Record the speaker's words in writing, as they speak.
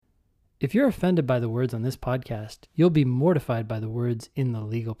If you're offended by the words on this podcast, you'll be mortified by the words in the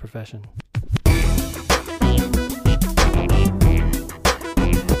legal profession.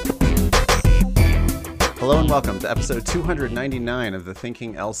 Hello and welcome to episode 299 of the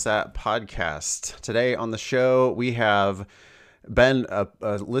Thinking LSAT podcast. Today on the show, we have Ben, a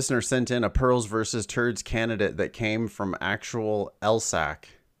listener sent in a Pearls versus Turds candidate that came from actual LSAC.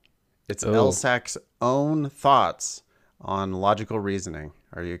 It's LSAC's own thoughts on logical reasoning.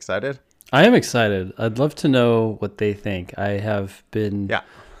 Are you excited? I am excited. I'd love to know what they think. I have been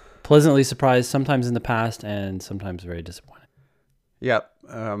pleasantly surprised sometimes in the past and sometimes very disappointed. Yep.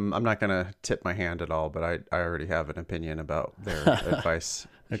 I'm not going to tip my hand at all, but I already have an opinion about their advice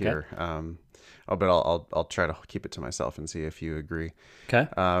here. But I'll try to keep it to myself and see if you agree. Okay.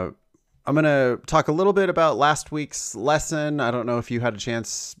 I'm going to talk a little bit about last week's lesson. I don't know if you had a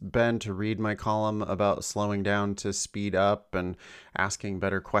chance, Ben, to read my column about slowing down to speed up and asking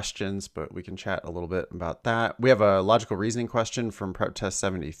better questions, but we can chat a little bit about that. We have a logical reasoning question from Prep Test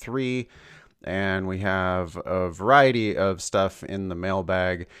 73, and we have a variety of stuff in the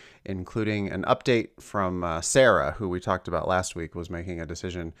mailbag, including an update from Sarah, who we talked about last week, was making a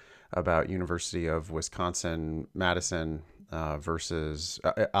decision about University of Wisconsin-Madison versus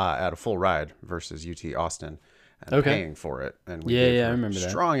at a full ride versus UT Austin and paying for it. And we gave her I remember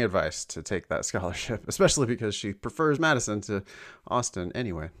strong advice to take that scholarship, especially because she prefers Madison to Austin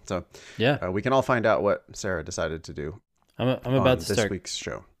anyway. So we can all find out what Sarah decided to do. I'm about to this start week's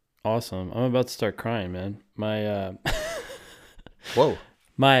show. Awesome. I'm about to start crying, man. My Whoa.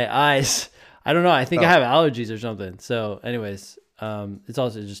 My eyes. I don't know. I think I have allergies or something. So anyways, it's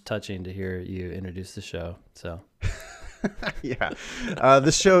also just touching to hear you introduce the show. So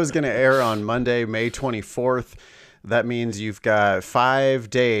this show is going to air on Monday, May 24th. That means you've got 5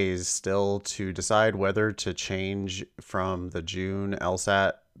 days still to decide whether to change from the June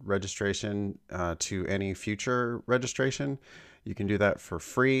LSAT registration to any future registration. You can do that for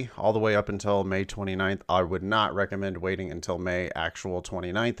free all the way up until May 29th. I would not recommend waiting until May actual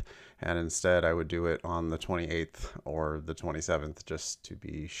 29th, and instead I would do it on the 28th or the 27th just to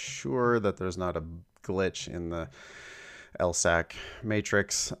be sure that there's not a glitch in the LSAC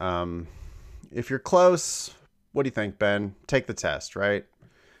matrix. If you're close, what do you think, Ben? Take the test, right?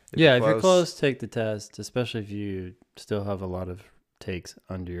 If you're close, take the test, especially if you still have a lot of takes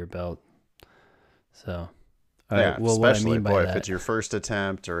under your belt. So especially if it's your first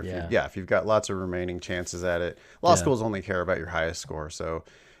attempt, or if you've got lots of remaining chances at it. Law schools only care about your highest score. So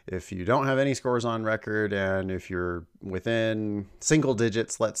if you don't have any scores on record, and if you're within single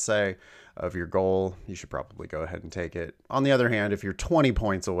digits, let's say, of your goal, you should probably go ahead and take it. On the other hand, if you're 20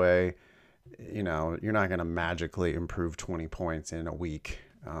 points away, you're not going to magically improve 20 points in a week.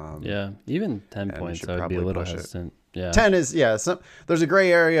 Even 10 points, I would be a little hesitant. 10 is, there's a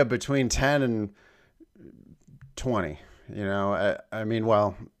gray area between 10 and 20, I mean,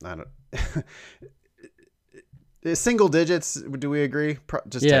 well, I don't single digits, do we agree?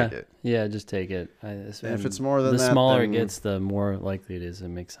 Just take it. Yeah, just take it. If it's more than the that, the smaller it gets, the more likely it is. It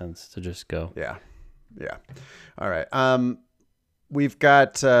makes sense to just go. Yeah. All right. We've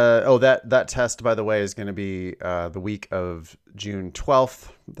got that test, by the way, is going to be the week of June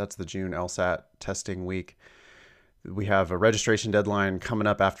 12th. That's the June LSAT testing week. We have a registration deadline coming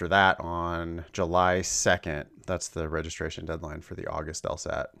up after that on July 2nd. That's the registration deadline for the August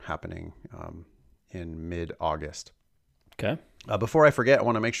LSAT happening in mid-August. Okay. Before I forget, I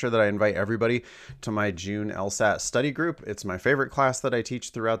want to make sure that I invite everybody to my June LSAT study group. It's my favorite class that I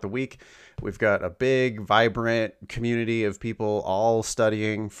teach throughout the week. We've got a big, vibrant community of people all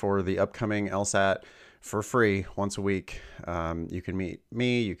studying for the upcoming LSAT for free once a week. You can meet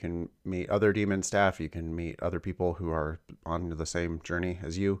me, you can meet other Demon staff, you can meet other people who are on the same journey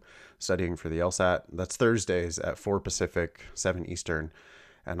as you studying for the LSAT. That's Thursdays at 4 Pacific, 7 Eastern.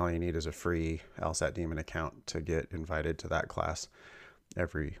 And all you need is a free LSAT Demon account to get invited to that class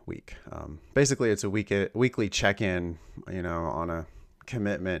every week. Basically, it's a weekly check-in, on a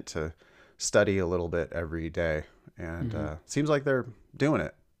commitment to study a little bit every day. And seems like they're doing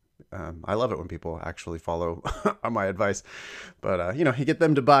it. I love it when people actually follow my advice. But, you get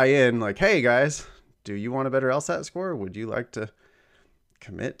them to buy in, like, hey, guys, do you want a better LSAT score? Would you like to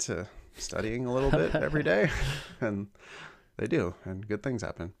commit to studying a little bit every day? And they do, and good things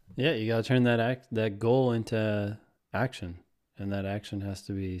happen. Yeah, you got to turn that goal into action, and that action has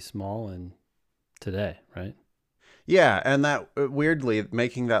to be small and today, right? Yeah, and that weirdly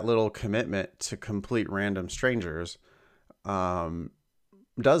making that little commitment to complete random strangers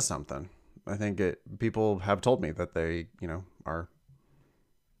does something. I think people have told me that they,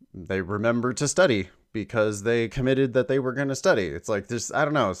 they remember to study because they committed that they were going to study. It's like this, I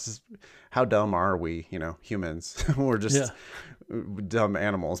don't know. It's just, how dumb are we, humans? We're just dumb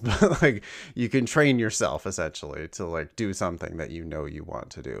animals, but like you can train yourself essentially to like do something that you want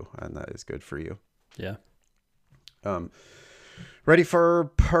to do, and that is good for you. Yeah. Ready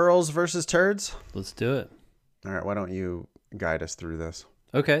for pearls versus turds? Let's do it. All right. Why don't you guide us through this?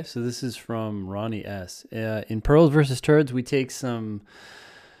 Okay. So this is from Ronnie S. In pearls versus turds, we take some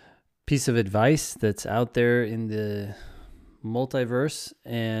piece of advice that's out there in the multiverse,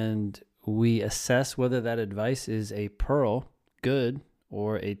 and we assess whether that advice is a pearl, good,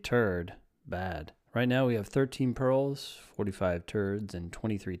 or a turd, bad. Right now we have 13 pearls, 45 turds, and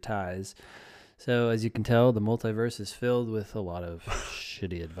 23 ties. So as you can tell, the multiverse is filled with a lot of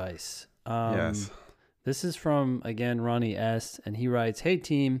shitty advice. Yes. This is from, again, Ronnie S., and he writes, "Hey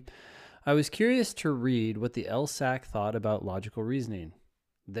team, I was curious to read what the LSAC thought about logical reasoning.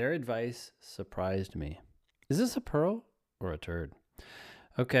 Their advice surprised me. Is this a pearl or a turd?"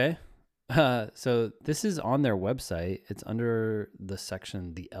 Okay. So this is on their website. It's under the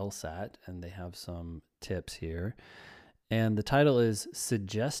section, the LSAT, and they have some tips here. And the title is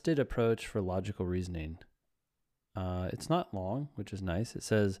Suggested Approach for Logical Reasoning. It's not long, which is nice. It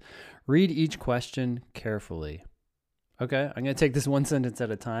says, read each question carefully. Okay, I'm going to take this one sentence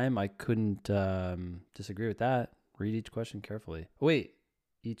at a time. I couldn't disagree with that. Read each question carefully. Wait,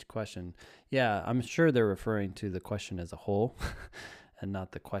 each question. Yeah, I'm sure they're referring to the question as a whole and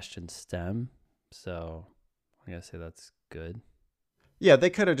not the question stem. So I'm going to say that's good. Yeah, they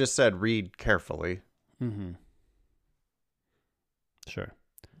could have just said read carefully. Mm-hmm. Sure.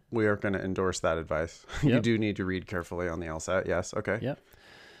 We are going to endorse that advice. Yep. You do need to read carefully on the LSAT. Yes. Okay. Yep.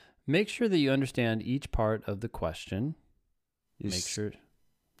 Make sure that you understand each part of the question. Make sure.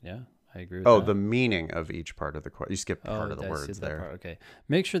 Yeah, I agree with that. Oh, the meaning of each part of the question. You skipped part of the words there. Part. Okay.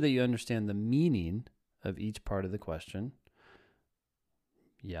 Make sure that you understand the meaning of each part of the question.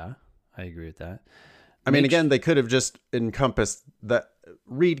 Yeah, I agree with that. I mean, again, they could have just encompassed that.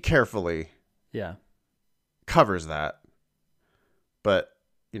 Read carefully. Yeah. Covers that. But,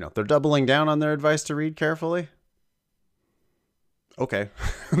 they're doubling down on their advice to read carefully. Okay.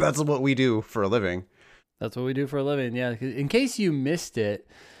 That's what we do for a living. That's what we do for a living. Yeah. In case you missed it,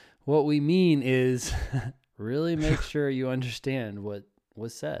 what we mean is really make sure you understand what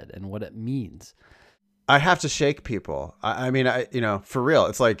was said and what it means. I have to shake people. I mean, for real,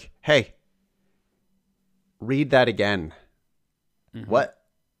 it's like, hey, read that again. Mm-hmm. What?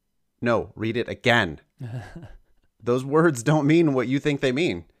 No, read it again. Those words don't mean what you think they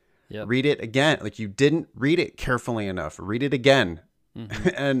mean. Yep. Read it again. Like you didn't read it carefully enough. Read it again. Mm-hmm.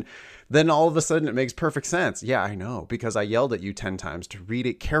 And then all of a sudden it makes perfect sense. Yeah, I know, because I yelled at you 10 times to read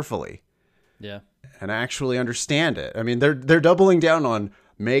it carefully. Yeah. And actually understand it. I mean, they're doubling down on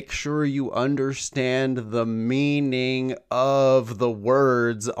make sure you understand the meaning of the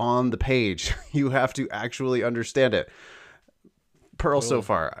words on the page. You have to actually understand it. Pearl so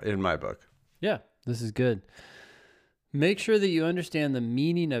far in my book. Yeah, this is good. Make sure that you understand the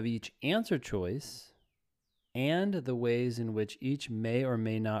meaning of each answer choice and the ways in which each may or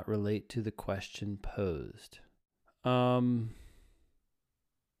may not relate to the question posed. I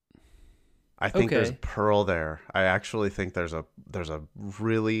think there's a pearl there. I actually think there's a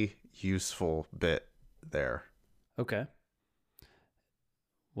really useful bit there. Okay.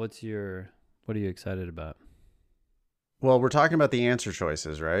 What are you excited about? Well, we're talking about the answer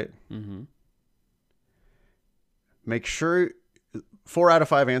choices, right? Mm-hmm. Make sure 4 out of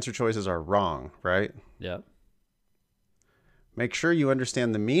 5 answer choices are wrong, right? Yep. Make sure you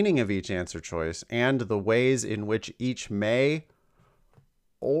understand the meaning of each answer choice and the ways in which each may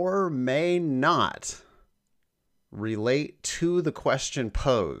or may not relate to the question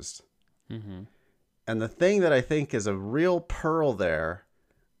posed. Mm-hmm. And the thing that I think is a real pearl there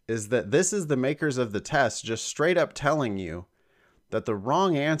is that this is the makers of the test just straight up telling you that the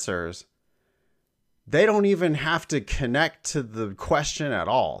wrong answers, they don't even have to connect to the question at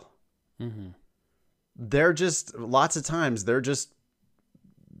all. Mm-hmm. They're just, lots of times, they're just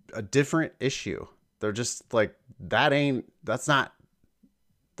a different issue. They're just like, that's not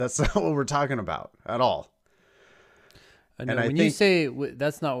what we're talking about at all. I know. When you say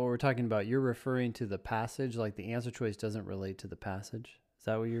that's not what we're talking about, you're referring to the passage, like the answer choice doesn't relate to the passage. Is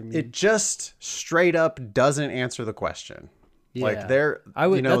that what you mean? It just straight up doesn't answer the question. Yeah. Like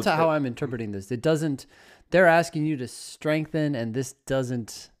that's how I'm interpreting this. It doesn't, they're asking you to strengthen, and this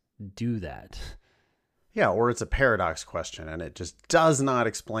doesn't do that. Yeah. Or it's a paradox question and it just does not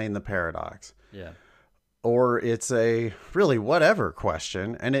explain the paradox. Yeah. Or it's a really whatever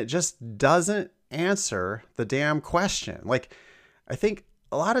question and it just doesn't answer the damn question. Like, I think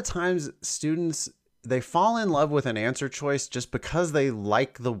a lot of times students they fall in love with an answer choice just because they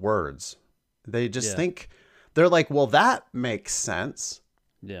like the words. They just think, they're like, well, that makes sense.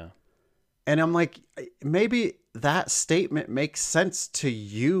 Yeah. And I'm like, maybe that statement makes sense to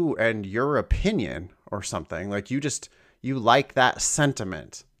you and your opinion or something. Like you like that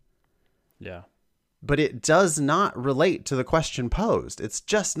sentiment. Yeah. But it does not relate to the question posed. It's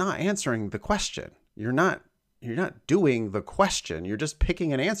just not answering the question. You're not doing the question. You're just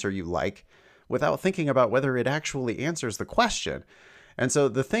picking an answer you like without thinking about whether it actually answers the question. And so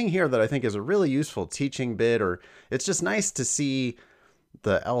the thing here that I think is a really useful teaching bit, or it's just nice to see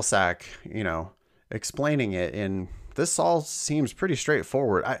the LSAC, explaining it in this all seems pretty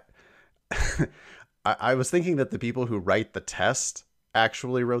straightforward. I was thinking that the people who write the test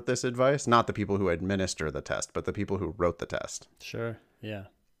actually wrote this advice, not the people who administer the test, but the people who wrote the test. Sure. Yeah.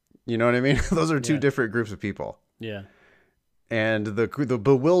 You know what I mean? Those are two different groups of people. Yeah. And the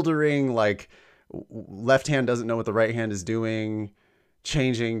bewildering, like, left hand doesn't know what the right hand is doing,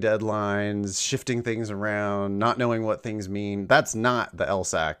 changing deadlines, shifting things around, not knowing what things mean. That's not the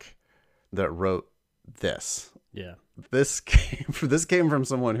LSAC that wrote this. Yeah. This came from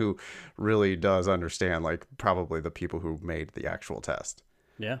someone who really does understand, like, probably the people who made the actual test.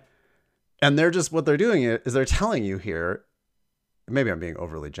 Yeah. And what they're doing is they're telling you here, maybe I'm being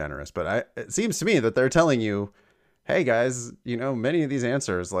overly generous, but it seems to me that they're telling you, hey guys, many of these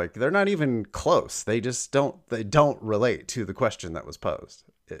answers, like, they're not even close. They don't relate to the question that was posed.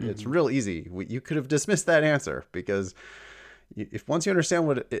 It's real easy. You could have dismissed that answer because if once you understand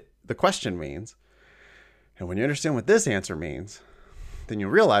what the question means, and when you understand what this answer means, then you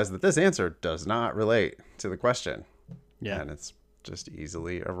realize that this answer does not relate to the question. Yeah. And it's just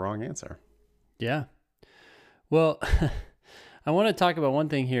easily a wrong answer. Yeah. Well, I want to talk about one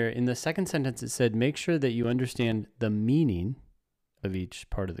thing here. In the second sentence, it said, make sure that you understand the meaning of each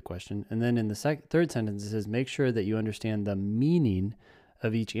part of the question. And then in the third sentence, it says, make sure that you understand the meaning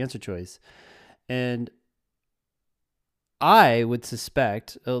of each answer choice. And I would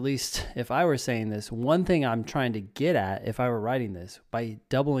suspect, at least if I were saying this, one thing I'm trying to get at, if I were writing this, by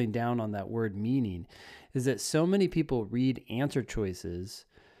doubling down on that word meaning, is that so many people read answer choices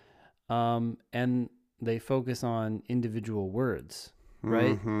and they focus on individual words,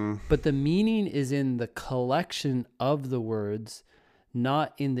 right? Mm-hmm. But the meaning is in the collection of the words,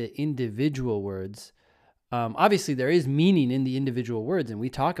 not in the individual words. Obviously, there is meaning in the individual words, and we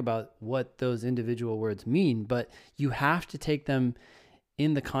talk about what those individual words mean, but you have to take them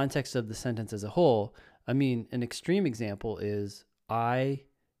in the context of the sentence as a whole. I mean, an extreme example is, I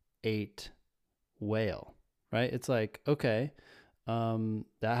ate whale, right? It's like, okay,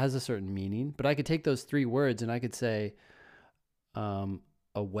 that has a certain meaning, but I could take those three words and I could say, a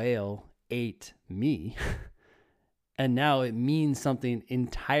whale ate me. And now it means something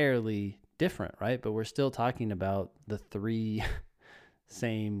entirely different, right? But we're still talking about the three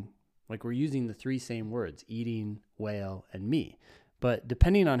same, like we're using the three same words, eating, whale, and me. But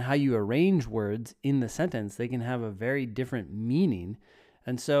depending on how you arrange words in the sentence, they can have a very different meaning.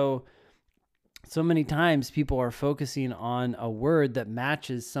 And so many times people are focusing on a word that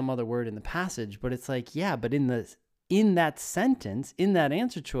matches some other word in the passage, but it's like, yeah, but in that sentence, in that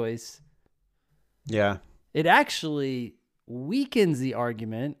answer choice, yeah, it actually weakens the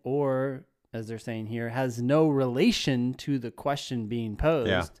argument, or as they're saying here, has no relation to the question being posed.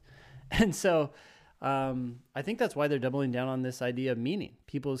 Yeah. And so I think that's why they're doubling down on this idea of meaning.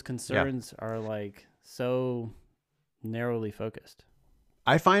 People's concerns are like so narrowly focused.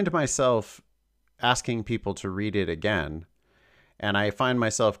 I find myself asking people to read it again, and I find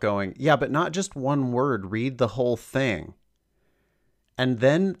myself going, yeah, but not just one word, read the whole thing. And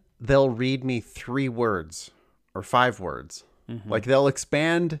then they'll read me 3 words or 5 words. Mm-hmm. Like they'll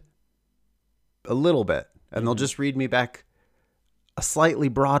expand a little bit and they'll just read me back a slightly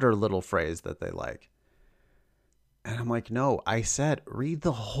broader little phrase that they like. And I'm like, no, I said, read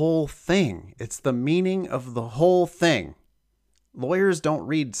the whole thing. It's the meaning of the whole thing. Lawyers don't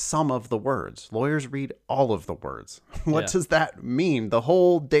read some of the words. Lawyers read all of the words. What does that mean? The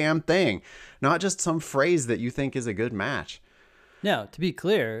whole damn thing, not just some phrase that you think is a good match. Now, to be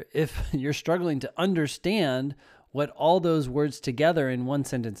clear, if you're struggling to understand what all those words together in one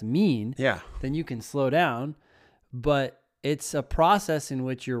sentence mean, then you can slow down. But it's a process in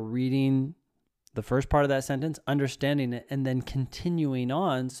which you're reading the first part of that sentence, understanding it, and then continuing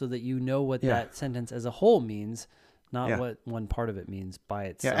on so that you know what that sentence as a whole means, not what one part of it means by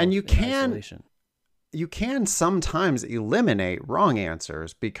itself. Yeah, and you isolation. You can sometimes eliminate wrong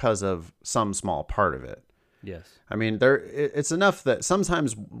answers because of some small part of it. Yes. I mean, it's enough that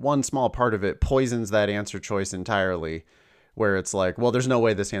sometimes one small part of it poisons that answer choice entirely, where it's like, well, there's no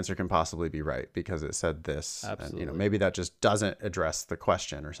way this answer can possibly be right because it said this. Absolutely. And, maybe that just doesn't address the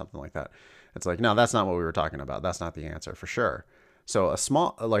question or something like that. It's like, no, that's not what we were talking about. That's not the answer for sure. So a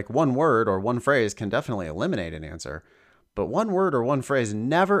small, like one word or one phrase can definitely eliminate an answer, but one word or one phrase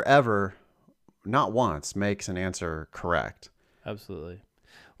never, ever, not once, makes an answer correct. Absolutely.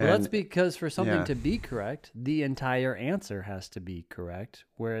 Well, And- that's because for something yeah. to be correct, the entire answer has to be correct.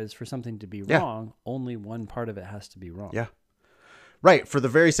 Whereas for something to be Yeah. wrong, only one part of it has to be wrong. Yeah. Right. For the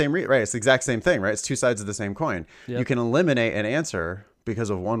very same reason. Right. It's the exact same thing, right? It's two sides of the same coin. Yep. You can eliminate an answer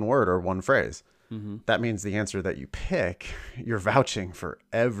because of one word or one phrase. Mm-hmm. That means the answer that you pick, you're vouching for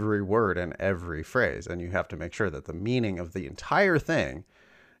every word and every phrase. And you have to make sure that the meaning of the entire thing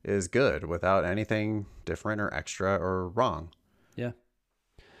is good without anything different or extra or wrong. Yeah.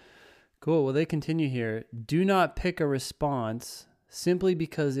 Cool. Well, they continue here. Do not pick a response simply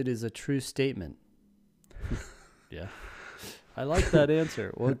because it is a true statement. Yeah. I like that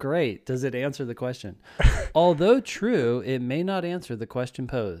answer. Well, great. Does it answer the question? Although true, it may not answer the question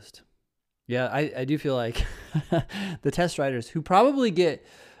posed. Yeah, I do feel like the test writers who probably get,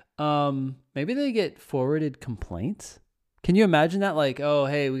 maybe they get forwarded complaints. Can you imagine that? Like, oh,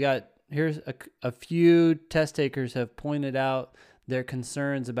 hey, here's a few test takers have pointed out their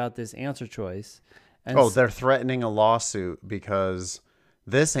concerns about this answer choice. And They're threatening a lawsuit because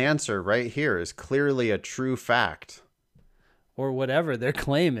this answer right here is clearly a true fact. or whatever their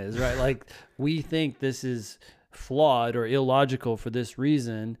claim is, right? Like, we think this is flawed or illogical for this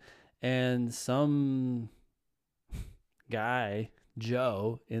reason. And some guy,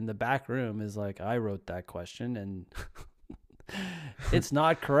 Joe, in the back room is like, I wrote that question and it's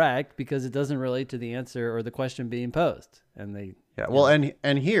not correct because it doesn't relate to the answer or the question being posed. And they, Yeah. Well,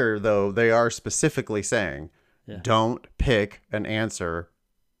 and here though, they are specifically saying, Yeah. don't pick an answer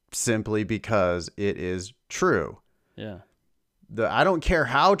simply because it is true. yeah, I don't care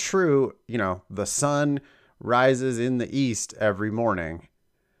how true, the sun rises in the east every morning.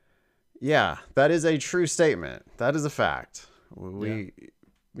 Yeah, that is a true statement. That is a fact.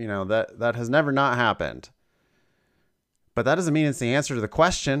 That has never not happened. But that doesn't mean it's the answer to the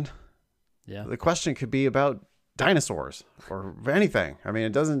question. yeah. The question could be about dinosaurs or anything. I mean,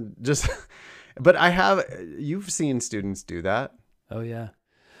 it doesn't just, but you've seen students do that. Oh, yeah.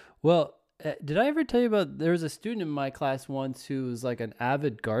 Well, did I ever tell you about, there was a student in my class once who was like an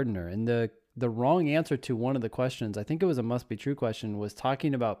avid gardener, and the wrong answer to one of the questions, I think it was a must be true question, was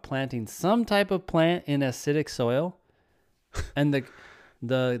talking about planting some type of plant in acidic soil. And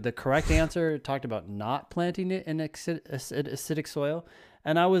the correct answer talked about not planting it in acidic soil.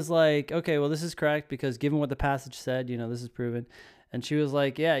 And I was like, okay, well, this is correct because given what the passage said, this is proven. And she was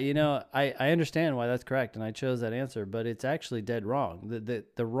like, yeah, I understand why that's correct. And I chose that answer, but it's actually dead wrong.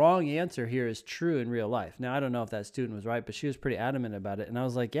 The wrong answer here is true in real life. Now, I don't know if that student was right, but she was pretty adamant about it. And I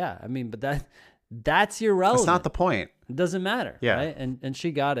was like, yeah, I mean, but that's irrelevant. That's not the point. It doesn't matter. Yeah. Right? And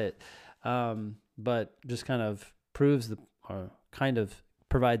she got it. But just kind of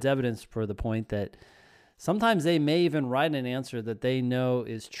provides evidence for the point that sometimes they may even write an answer that they know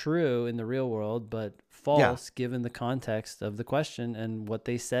is true in the real world, but false given the context of the question and what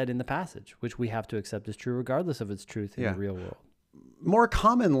they said in the passage, which we have to accept as true regardless of its truth in the real world. More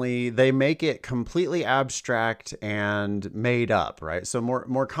commonly, they make it completely abstract and made up, right? So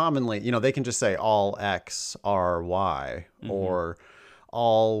more commonly, they can just say all X are Y, or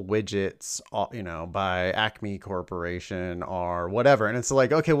all widgets, by Acme Corporation or whatever. And it's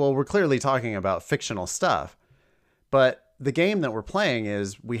like, okay, well, we're clearly talking about fictional stuff. But the game that we're playing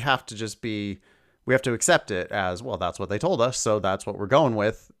is we have to accept it as, well, that's what they told us, so that's what we're going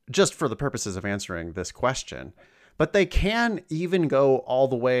with, just for the purposes of answering this question. But they can even go all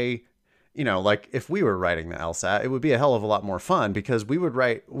the way, like if we were writing the LSAT, it would be a hell of a lot more fun because we would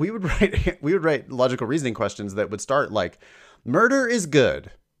write logical reasoning questions that would start like, murder is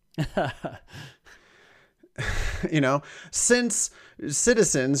good. Since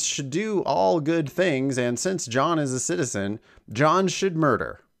citizens should do all good things, and since John is a citizen, John should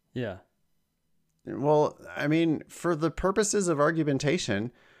murder. Yeah. Well, I mean, for the purposes of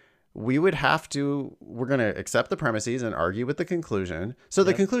argumentation, we're going to accept the premises and argue with the conclusion. So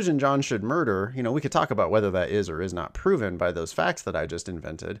the conclusion, John should murder, we could talk about whether that is or is not proven by those facts that I just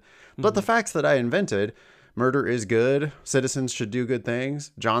invented. But the facts that I invented, murder is good, citizens should do good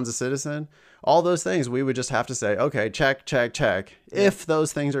things, John's a citizen, all those things, we would just have to say, okay, check, if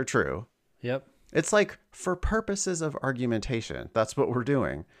those things are true. Yep. It's like, for purposes of argumentation, that's what we're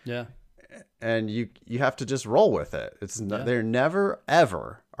doing. Yeah. And you have to just roll with it. They're never,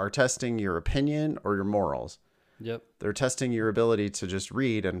 ever are testing your opinion or your morals. Yep. They're testing your ability to just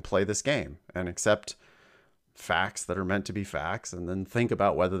read and play this game and accept facts that are meant to be facts and then think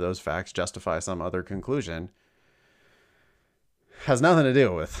about whether those facts justify some other conclusion has nothing to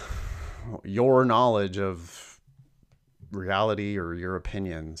do with your knowledge of reality or your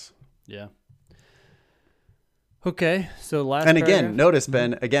opinions. Yeah. Okay, so last And again, paragraph? notice,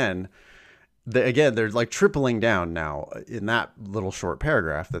 Ben, again, they're like tripling down now in that little short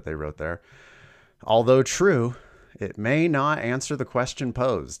paragraph that they wrote there. Although true, it may not answer the question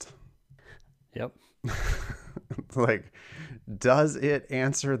posed. Yep. Like, does it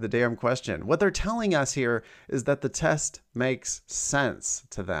answer the damn question? What they're telling us here is that the test makes sense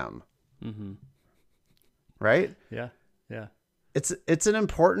to them. Mm-hmm. Right? Yeah. Yeah. It's an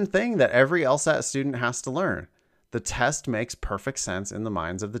important thing that every LSAT student has to learn. The test makes perfect sense in the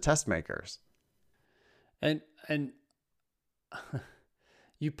minds of the test makers. And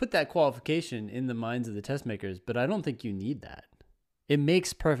you put that qualification in the minds of the test makers, but I don't think you need that. It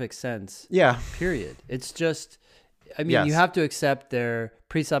makes perfect sense. Yeah. Period. It's just, I mean, Yes. you have to accept their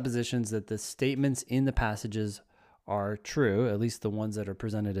presuppositions that the statements in the passages are true, at least the ones that are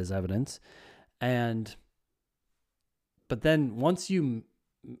presented as evidence. But then once you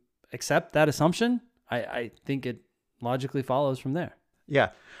accept that assumption, I think it logically follows from there. Yeah.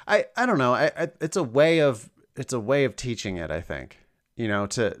 I don't know. It's a way of teaching it, I think. You know,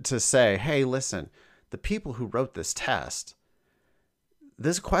 to say, hey, listen, the people who wrote this test,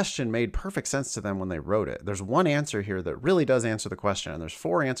 this question made perfect sense to them when they wrote it. There's one answer here that really does answer the question, and there's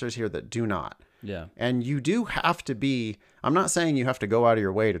 4 answers here that do not. Yeah. And you do have to be, I'm not saying you have to go out of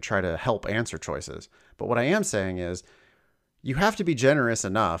your way to try to help answer choices, but what I am saying is you have to be generous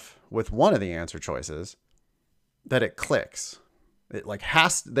enough with one of the answer choices that it clicks. It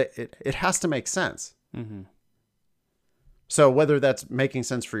has to make sense. Mm-hmm. So whether that's making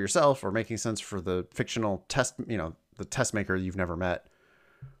sense for yourself or making sense for the fictional test, the test maker you've never met,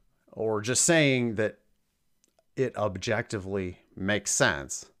 or just saying that it objectively makes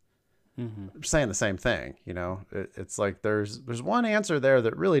sense, Mm-hmm. saying the same thing. It's like there's one answer there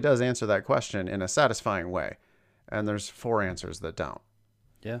that really does answer that question in a satisfying way, and there's 4 answers that don't.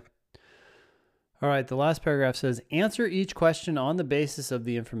 Yeah. All right. The last paragraph says, answer each question on the basis of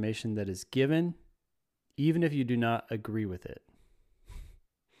the information that is given, even if you do not agree with it.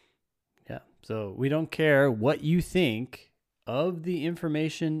 Yeah. So we don't care what you think of the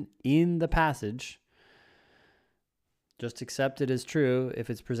information in the passage. Just accept it as true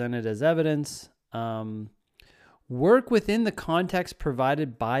if it's presented as evidence. Work within the context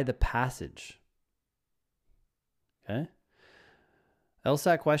provided by the passage. Okay.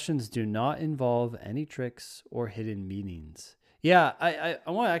 LSAT questions do not involve any tricks or hidden meanings. Yeah, I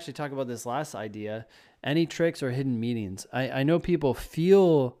want to actually talk about this last idea, any tricks or hidden meanings. I know people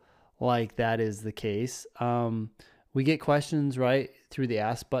feel like that is the case. We get questions right through the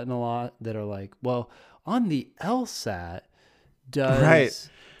ask button a lot that are like, well, on the LSAT, does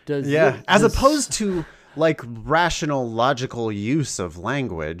as opposed to like rational, logical use of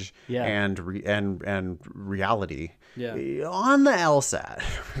language and reality. Yeah. On the LSAT.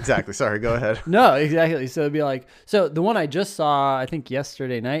 Exactly. Sorry, go ahead. No, exactly. So it'd be like, so the one I just saw, I think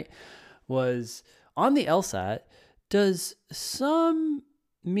yesterday night, was on the LSAT, does some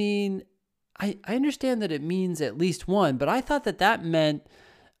mean, I understand that it means at least one, but I thought that meant,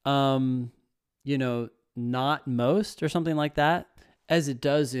 not most or something like that, as it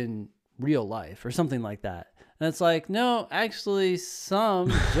does in real life or something like that. And it's like, no, actually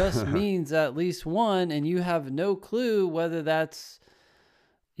some just means at least one, and you have no clue whether that's,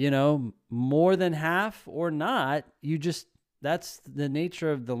 more than half or not. That's the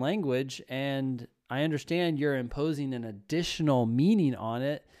nature of the language. And I understand you're imposing an additional meaning on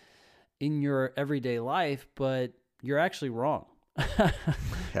it in your everyday life, but you're actually wrong.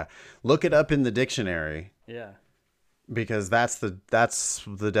 Yeah. Look it up in the dictionary. Yeah. Because that's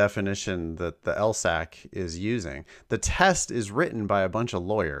the definition that the LSAC is using. The test is written by a bunch of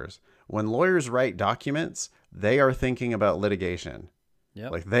lawyers. When lawyers write documents, they are thinking about litigation. Yeah.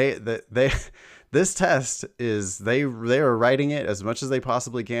 Like this test is they are writing it as much as they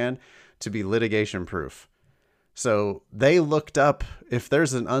possibly can to be litigation proof. So they looked up if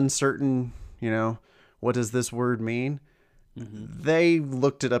there's an uncertain, what does this word mean? Mm-hmm. They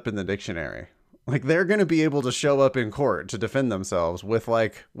looked it up in the dictionary. Like they're going to be able to show up in court to defend themselves with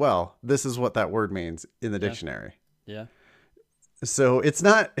like, well, this is what that word means in the dictionary. Yeah. So it's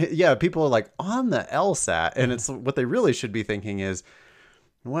not, people are like on the LSAT, and it's what they really should be thinking is,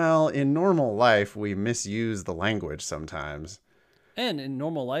 well, in normal life, we misuse the language sometimes. And in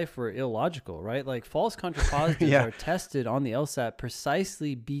normal life, we're illogical, right? Like false contrapositives are tested on the LSAT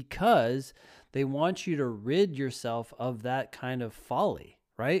precisely because they want you to rid yourself of that kind of folly,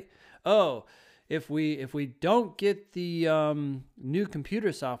 right? Oh, if we don't get the new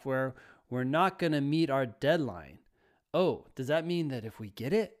computer software, we're not going to meet our deadline. Oh, does that mean that if we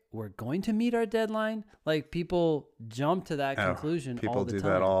get it, we're going to meet our deadline? Like, people jump to that conclusion people all the time. do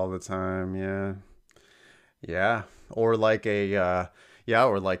that all the time. Yeah. Or like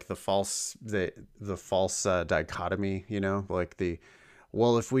or like the false dichotomy, like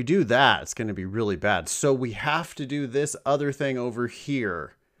well, if we do that, it's going to be really bad. So we have to do this other thing over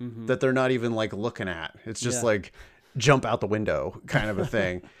here that they're not even like looking at. It's just like jump out the window kind of a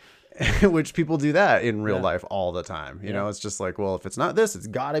thing. Which people do that in real life all the time. You know, it's just like, well, if it's not this, it's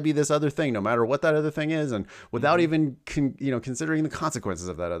got to be this other thing, no matter what that other thing is, and without even considering the consequences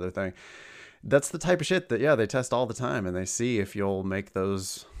of that other thing. That's the type of shit that they test all the time, and they see if you'll make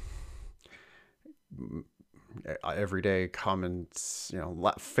those everyday common,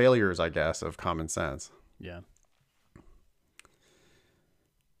 failures, I guess, of common sense. Yeah.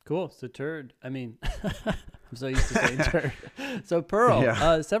 Cool. So turd. I mean, I'm so used to saying turd. So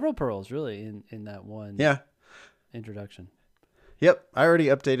Pearl. Several pearls really in that one. Introduction. Yep, I already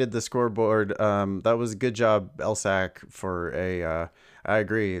updated the scoreboard. That was a good job, LSAC, for a. I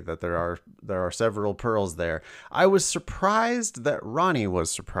agree that there are several pearls there. I was surprised that Ronnie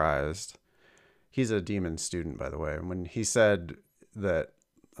was surprised. He's a demon student, by the way. When he said that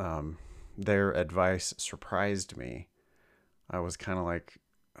their advice surprised me, I was kind of like,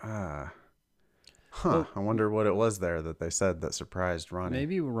 I wonder what it was there that they said that surprised Ronnie.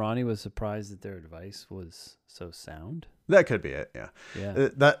 Maybe Ronnie was surprised that their advice was so sound. That could be it. Yeah.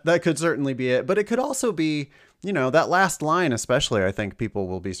 That could certainly be it. But it could also be, that last line, especially, I think people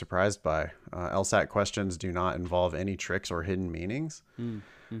will be surprised by. LSAT questions do not involve any tricks or hidden meanings.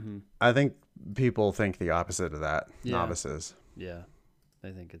 Mm-hmm. I think people think the opposite of that. Novices. Yeah. I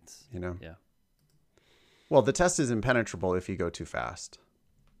think it's, Yeah. Well, the test is impenetrable if you go too fast.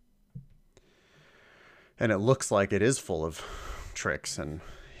 And it looks like it is full of tricks and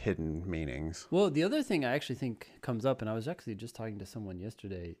hidden meanings. Well, the other thing I actually think comes up, and I was actually just talking to someone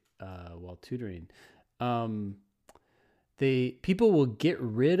yesterday while tutoring, people will get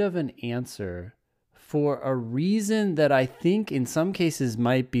rid of an answer for a reason that I think in some cases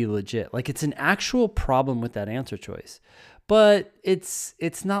might be legit. Like, it's an actual problem with that answer choice, but it's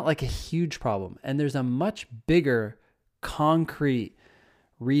not like a huge problem. And there's a much bigger concrete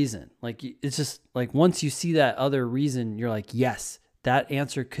reason. Like, it's just like, once you see that other reason, you're like, yes, that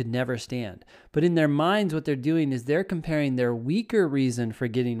answer could never stand. But in their minds, what they're doing is they're comparing their weaker reason for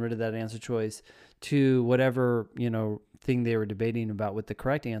getting rid of that answer choice to whatever, thing they were debating about with the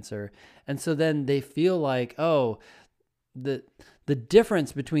correct answer. And so then they feel like, oh, the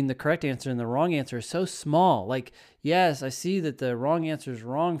difference between the correct answer and the wrong answer is so small. Like, yes, I see that the wrong answer is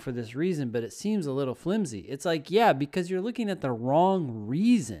wrong for this reason, but it seems a little flimsy. It's like, yeah, because you're looking at the wrong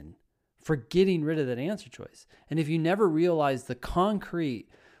reason for getting rid of that answer choice. And if you never realize the concrete,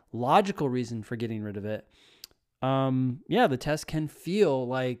 logical reason for getting rid of it, the test can feel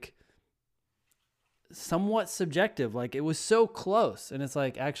like somewhat subjective. Like, it was so close, and it's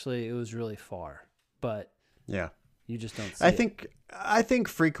like, actually, it was really far. But you just don't see I think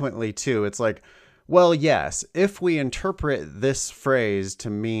frequently too, it's like, well, yes, if we interpret this phrase to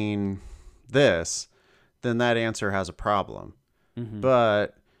mean this, then that answer has a problem. Mm-hmm.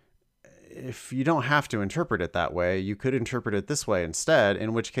 But if you don't have to interpret it that way, you could interpret it this way instead,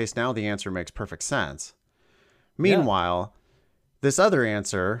 in which case now the answer makes perfect sense. Meanwhile, this other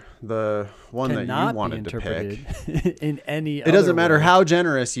answer, the one that you wanted to pick, in any it doesn't matter how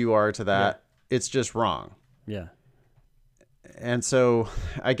generous you are to that, it's just wrong. Yeah. And so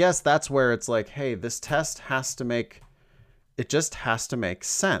I guess that's where it's like, hey, this test has to make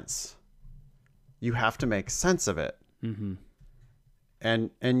sense. You have to make sense of it. Mm-hmm.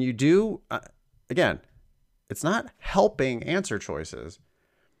 And you do, again, it's not helping answer choices,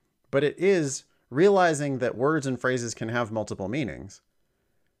 but it is realizing that words and phrases can have multiple meanings.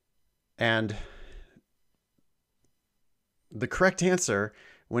 And the correct answer,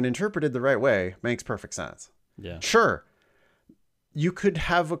 when interpreted the right way, makes perfect sense. Yeah. Sure, you could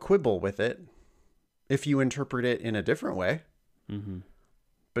have a quibble with it if you interpret it in a different way. Mm-hmm.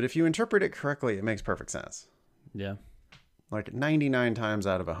 But if you interpret it correctly, it makes perfect sense. Yeah. Like 99 times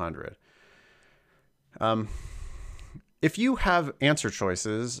out of 100. If you have answer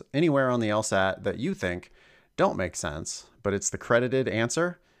choices anywhere on the LSAT that you think don't make sense, but it's the credited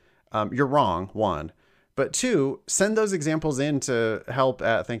answer, you're wrong, one. But two, send those examples in to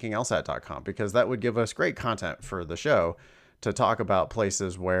help@thinkinglsat.com, because that would give us great content for the show to talk about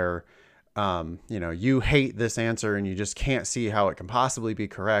places where, you hate this answer and you just can't see how it can possibly be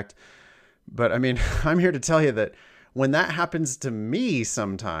correct. But I mean, I'm here to tell you that when that happens to me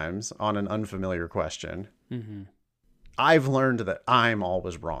sometimes on an unfamiliar question, I've learned that I'm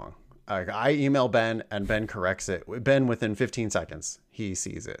always wrong. I email Ben and Ben corrects it. Ben, within 15 seconds, he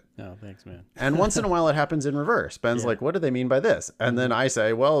sees it. Oh, thanks, man. And once in a while, it happens in reverse. Ben's like, what do they mean by this? And then I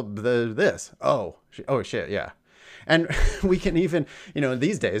say, well, this. Oh, shit, yeah. And we can even,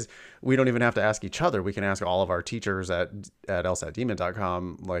 these days, we don't even have to ask each other. We can ask all of our teachers at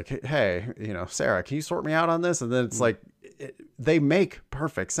lsatdemon.com, like, hey, Sarah, can you sort me out on this? And then it's like, they make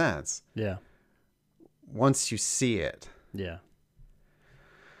perfect sense. Yeah. Once you see it. Yeah.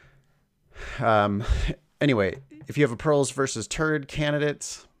 Anyway, if you have a pearls versus turd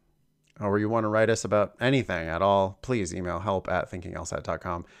candidate, or you want to write us about anything at all, please email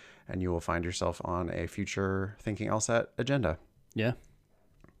help@thinkinglsat.com, and you will find yourself on a future Thinking LSAT agenda. Yeah.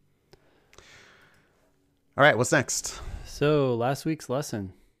 All right, what's next? So last week's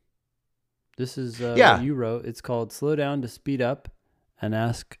lesson. This is what you wrote. It's called Slow Down to Speed Up and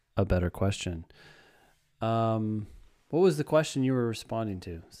Ask a Better Question. What was the question you were responding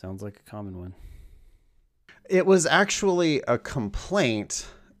to? Sounds like a common one. It was actually a complaint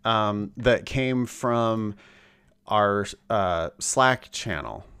that came from our Slack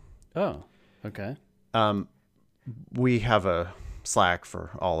channel. Oh, okay. We have a Slack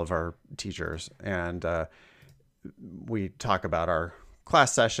for all of our teachers, and we talk about our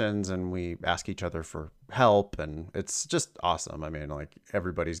class sessions, and we ask each other for help, and it's just awesome. I mean, like,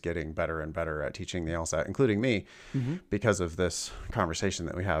 everybody's getting better and better at teaching the LSAT, including me, because of this conversation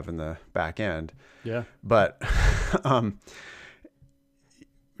that we have in the back end. Yeah. But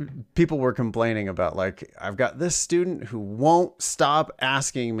people were complaining about, like, I've got this student who won't stop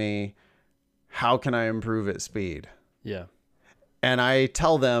asking me, how can I improve at speed? Yeah. And I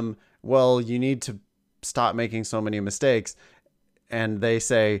tell them, well, you need to stop making so many mistakes. And they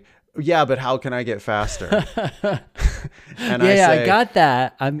say, yeah, but how can I get faster? And I got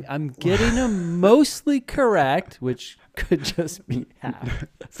that. I'm getting them mostly correct, which could just be half.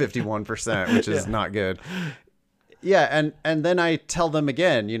 51%, which is not good. Yeah, and then I tell them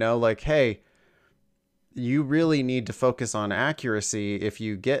again, like, hey, you really need to focus on accuracy. If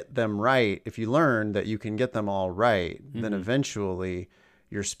you get them right, if you learn that you can get them all right, then eventually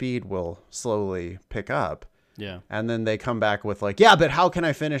your speed will slowly pick up. Yeah. And then they come back with, like, yeah, but how can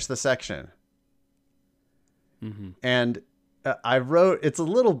I finish the section? And I wrote, it's a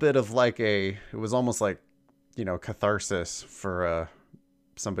little bit of like it was almost like, catharsis for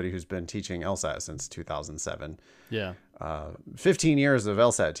somebody who's been teaching LSAT since 2007. Yeah. 15 years of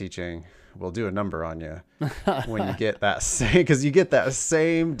LSAT teaching will do a number on you when you get that same, because you get that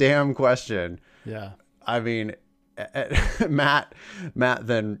same damn question. Yeah. I mean, Matt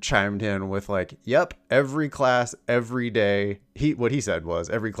then chimed in with, like, yep, every class, every day. What he said was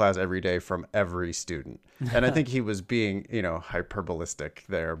every class, every day from every student. And I think he was being, hyperbolistic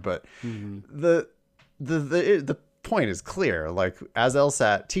there. But the point is clear. Like, as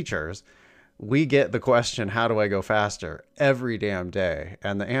LSAT teachers, we get the question, how do I go faster, every damn day.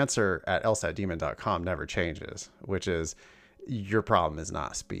 And the answer at lsatdemon.com never changes, which is your problem is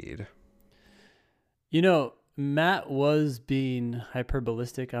not speed. Matt was being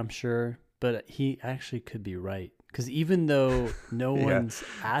hyperbolistic, I'm sure, but he actually could be right. Because even though no one's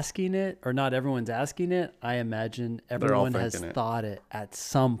asking it, or not everyone's asking it, I imagine everyone has thought it at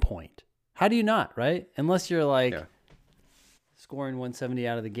some point. How do you not, right? Unless you're like scoring 170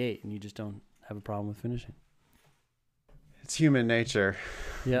 out of the gate and you just don't have a problem with finishing. It's human nature.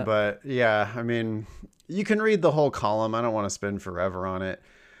 Yeah. But yeah, I mean, you can read the whole column. I don't want to spend forever on it.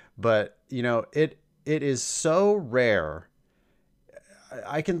 But, it is so rare.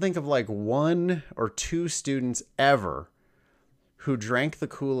 I can think of like 1 or 2 students ever who drank the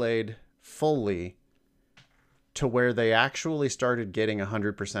Kool-Aid fully to where they actually started getting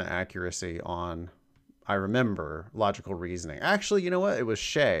 100% accuracy on, I remember, logical reasoning. Actually, you know what? It was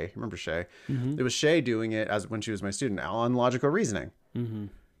Shay. Remember Shay? It was Shay doing it when she was my student on logical reasoning.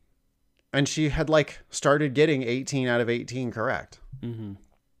 And she had started getting 18 out of 18 correct.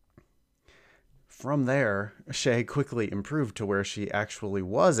 From there, Shay quickly improved to where she actually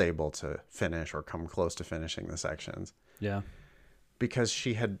was able to finish or come close to finishing the sections. Yeah. Because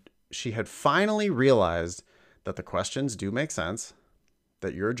she had finally realized that the questions do make sense,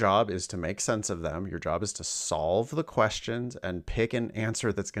 that your job is to make sense of them. Your job is to solve the questions and pick an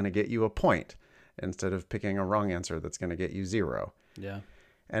answer that's going to get you a point instead of picking a wrong answer that's going to get you 0. Yeah.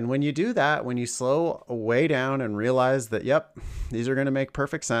 And when you do that, when you slow way down and realize that, yep, these are going to make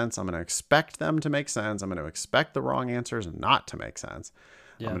perfect sense. I'm going to expect them to make sense. I'm going to expect the wrong answers not to make sense.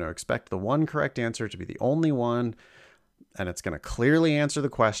 Yeah. I'm going to expect the one correct answer to be the only one. And it's going to clearly answer the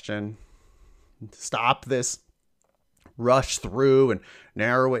question. Stop this rush through and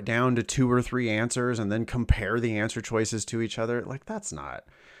narrow it down to 2 or 3 answers and then compare the answer choices to each other. Like, that's not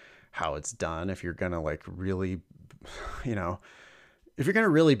how it's done. If you're going to like really, you know, if you're going to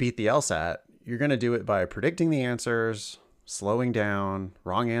really beat the LSAT, you're going to do it by predicting the answers, slowing down.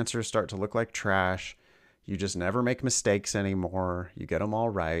 Wrong answers start to look like trash. You just never make mistakes anymore. You get them all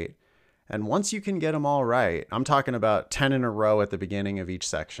right. And once you can get them all right, I'm talking about 10 in a row at the beginning of each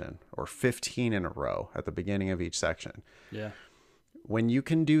section or 15 in a row at the beginning of each section. Yeah. When you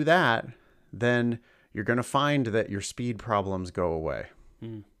can do that, then you're going to find that your speed problems go away.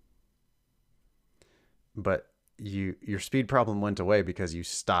 But your speed problem went away because you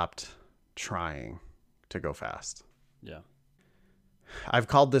stopped trying to go fast. Yeah. I've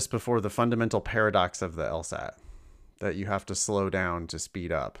called this before the fundamental paradox of the LSAT, that you have to slow down to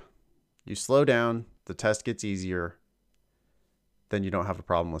speed up. You slow down, the test gets easier, then you don't have a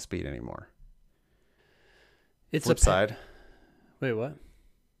problem with speed anymore. It's Flip side. Wait, what?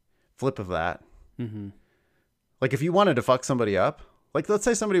 Flip of that. Mm-hmm. Like if you wanted to fuck somebody up, like let's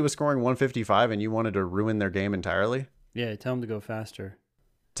say somebody was scoring 155 and you wanted to ruin their game entirely. Yeah, tell them to go faster.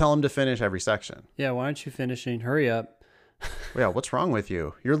 Tell them to finish every section. Yeah, why aren't you finishing? Hurry up. Yeah, what's wrong with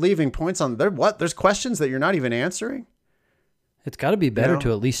you? You're leaving points on there. What? There's questions that you're not even answering? It's got to be better You know?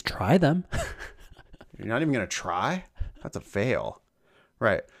 to at least try them. You're not even going to try? That's a fail.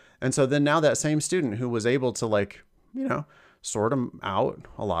 Right. And so then now that same student who was able to like, you know, sort them out,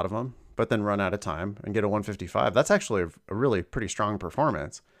 a lot of them, but then run out of time and get a 155, that's actually a really pretty strong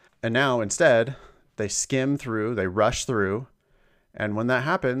performance. And now instead they skim through, they rush through. And when that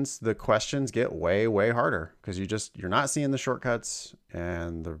happens, the questions get way, way harder because you're not seeing the shortcuts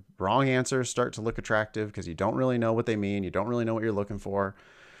and the wrong answers start to look attractive because you don't really know what they mean. You don't really know what you're looking for.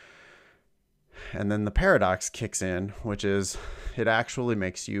 And then the paradox kicks in, which is it actually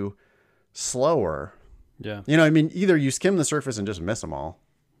makes you slower. Yeah. You know, I mean, either you skim the surface and just miss them all.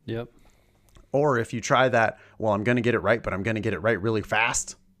 Yep. Or if you try that, well, I'm going to get it right, but I'm going to get it right really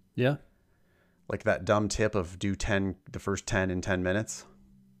fast. Yeah. Like that dumb tip of do the first 10 in 10 minutes.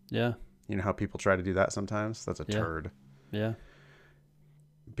 Yeah. You know how people try to do that sometimes? That's a Yeah. turd. Yeah.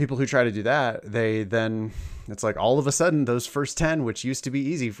 People who try to do that, it's like all of a sudden those first 10, which used to be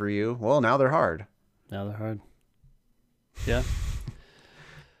easy for you, well, now they're hard. Now they're hard. Yeah.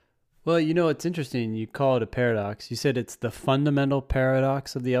 Well, you know, it's interesting. You call it a paradox. You said it's the fundamental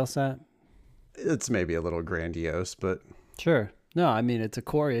paradox of the LSAT. It's maybe a little grandiose, but Sure. No, I mean, it's a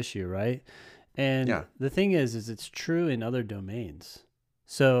core issue, right? And Yeah. the thing is it's true in other domains.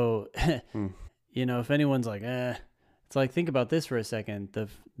 So, you know, if anyone's like, it's like, think about this for a second.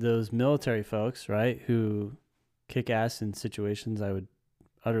 Those military folks, right, who kick ass in situations I would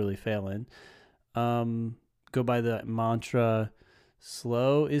utterly fail in, go by the mantra,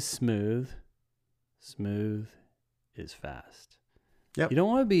 slow is smooth, smooth is fast. Yep. You don't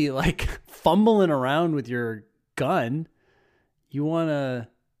want to be like fumbling around with your gun. You want to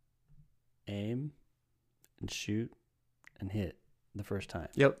aim and shoot and hit the first time.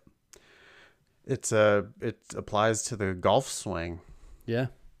 Yep. It applies to the golf swing. Yeah.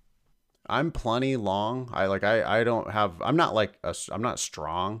 I'm plenty long. I'm not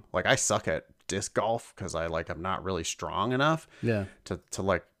strong. Like I suck at disc golf because I'm not really strong enough Yeah. to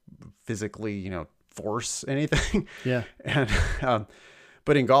like physically, you know, force anything. Yeah. And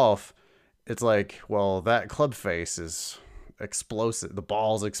but in golf, it's like, well, that club face is explosive. The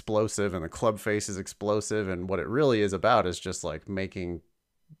ball's explosive and the club face is explosive, and what it really is about is just like making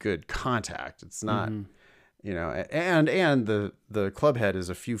good contact. It's not, you know, and the club head is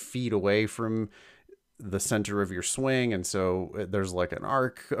a few feet away from the center of your swing, and so there's like an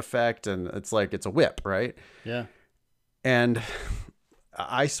arc effect, and it's like it's a whip, right? Yeah. And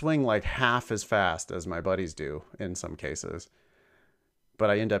I swing like half as fast as my buddies do in some cases, but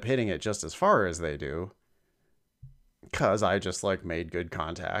I end up hitting it just as far as they do because I just like made good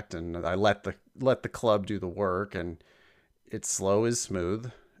contact and I let the club do the work, and it's slow is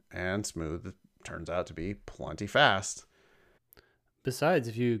smooth, and smooth turns out to be plenty fast. Besides,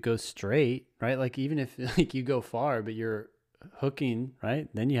 if you go straight, right? Like even if like you go far, but you're hooking, right?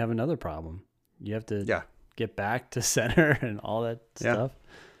 Then you have another problem. You have to get back to center and all that stuff.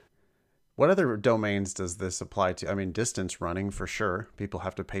 What other domains does this apply to? I mean, distance running for sure. People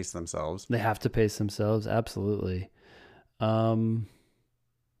have to pace themselves. They have to pace themselves. Absolutely.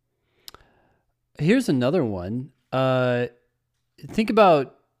 Here's another one. Think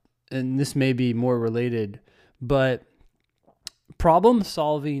about, and this may be more related, but problem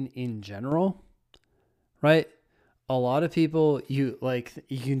solving in general, right? A lot of people, you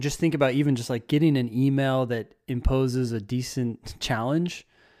can just think about even just like getting an email that imposes a decent challenge.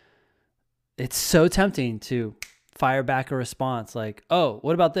 It's so tempting to fire back a response like, oh,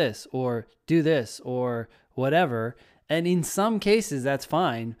 what about this? Or do this or whatever. And in some cases, that's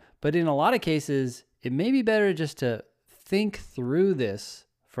fine. But in a lot of cases, it may be better just to think through this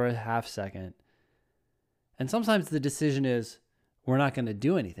for a half second. And sometimes the decision is, we're not going to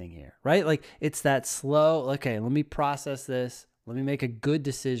do anything here, right? Like it's that slow, okay, let me process this. Let me make a good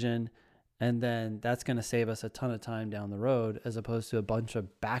decision. And then that's going to save us a ton of time down the road, as opposed to a bunch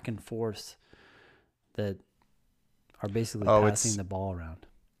of back and forths that are basically passing the ball around.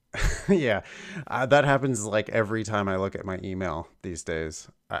 Yeah, that happens like every time I look at my email these days.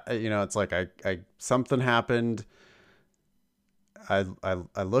 It's like I something happened. I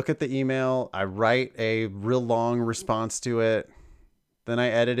look at the email, I write a real long response to it, then I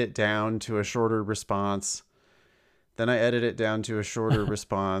edit it down to a shorter response, then I edit it down to a shorter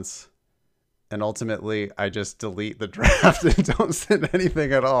response, and ultimately I just delete the draft and don't send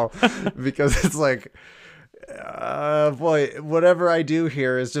anything at all, because it's like, boy, whatever I do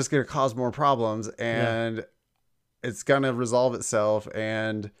here is just going to cause more problems, and it's going to resolve itself.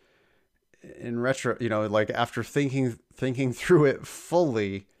 And in retro, like after thinking through it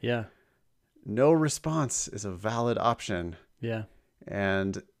fully, no response is a valid option. Yeah.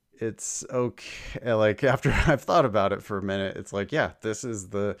 And it's okay. Like after I've thought about it for a minute, it's like, yeah, this is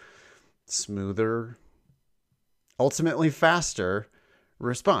the smoother, ultimately faster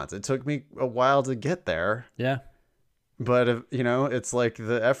response. It took me a while to get there. Yeah. But, it's like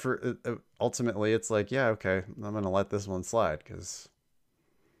the effort, ultimately it's like, yeah, okay, I'm going to let this one slide because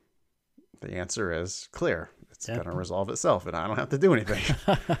the answer is clear. It's going to resolve itself and I don't have to do anything.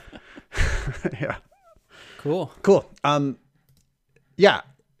 Yeah. Cool. Yeah.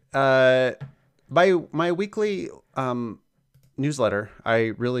 My weekly newsletter, I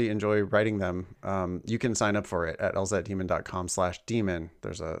really enjoy writing them. You can sign up for it at lsatdemon.com/demon.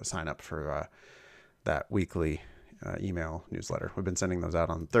 There's a sign up for that weekly email newsletter. We've been sending those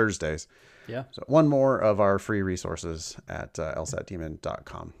out on Thursdays. Yeah. So one more of our free resources at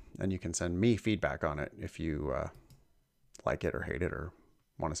lsatdemon.com. And you can send me feedback on it if you like it or hate it or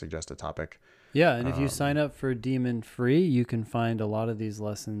want to suggest a topic. Yeah, and if you sign up for Demon Free, you can find a lot of these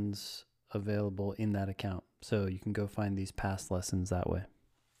lessons available in that account. So you can go find these past lessons that way.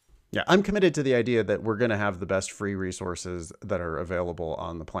 Yeah, I'm committed to the idea that we're going to have the best free resources that are available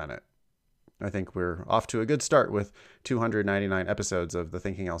on the planet. I think we're off to a good start with 299 episodes of the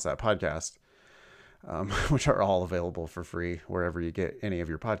Thinking LSAT podcast, which are all available for free wherever you get any of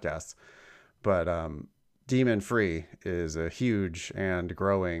your podcasts. But Demon Free is a huge and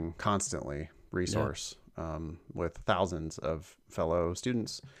growing constantly resource with thousands of fellow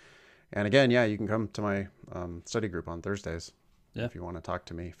students. And again, you can come to my study group on Thursdays if you want to talk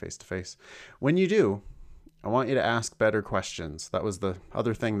to me face to face. When you do, I want you to ask better questions. That was the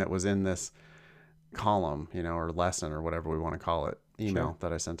other thing that was in this column, or lesson or whatever we want to call it, email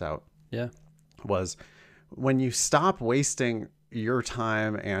that I sent out. Yeah. Was when you stop wasting your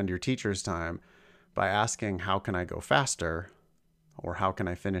time and your teacher's time by asking, how can I go faster? Or how can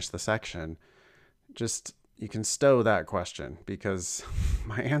I finish the section? You can stow that question, because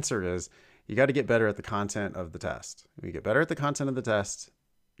my answer is you got to get better at the content of the test. When you get better at the content of the test,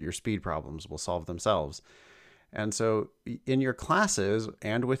 your speed problems will solve themselves. And so in your classes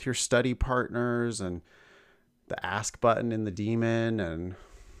and with your study partners and the ask button in the Demon, and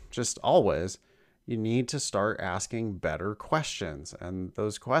just always, you need to start asking better questions. And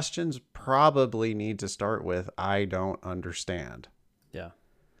those questions probably need to start with, I don't understand. Yeah.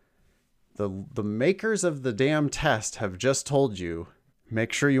 The makers of the damn test have just told you,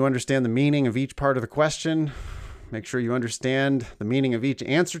 make sure you understand the meaning of each part of the question. Make sure you understand the meaning of each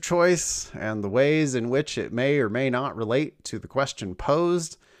answer choice and the ways in which it may or may not relate to the question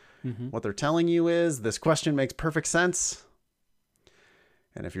posed. Mm-hmm. What they're telling you is this question makes perfect sense.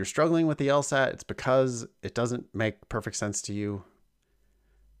 And if you're struggling with the LSAT, it's because it doesn't make perfect sense to you.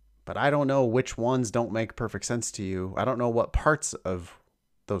 But I don't know which ones don't make perfect sense to you. I don't know what parts of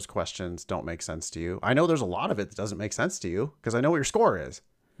those questions don't make sense to you. I know there's a lot of it that doesn't make sense to you because I know what your score is.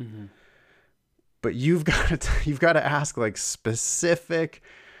 Mm-hmm. But you've got to ask like specific,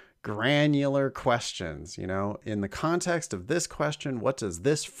 granular questions, in the context of this question, what does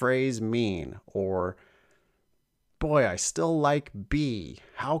this phrase mean? Or, boy, I still like B.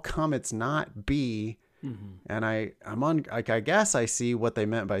 How come it's not B? Mm-hmm. And I guess I see what they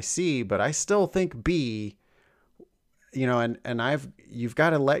meant by C, but I still think B, you've got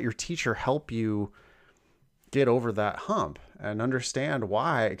to let your teacher help you get over that hump and understand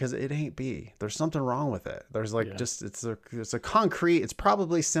why, because it ain't B. There's something wrong with it. There's it's a concrete, it's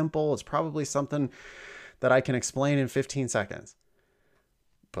probably simple. It's probably something that I can explain in 15 seconds,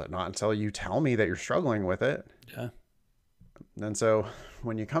 but not until you tell me that you're struggling with it. Yeah. And so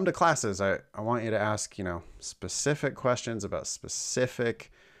when you come to classes, I want you to ask, specific questions about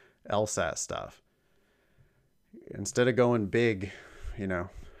specific LSAT stuff. Instead of going big,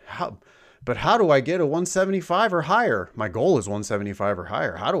 how do I get a 175 or higher? My goal is 175 or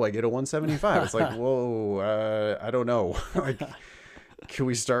higher. How do I get a 175? It's like, whoa, I don't know. Like, can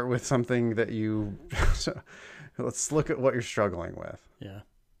we start with something that you, let's look at what you're struggling with. Yeah.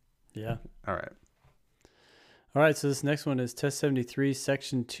 Yeah. All right. All right. So this next one is test 73,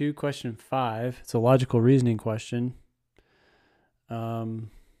 section 2, question 5. It's a logical reasoning question.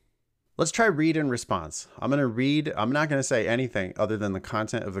 Let's try read and response. I'm going to read. I'm not going to say anything other than the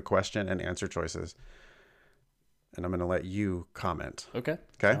content of the question and answer choices. And I'm going to let you comment. Okay.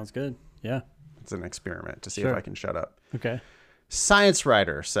 Okay. Sounds good. Yeah. It's an experiment to see Sure. if I can shut up. Okay. Science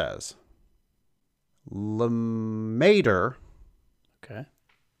writer says, Lemaitre Okay.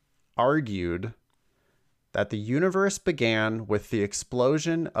 argued that the universe began with the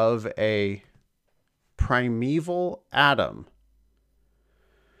explosion of a primeval atom,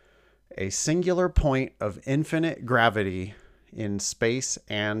 a singular point of infinite gravity in space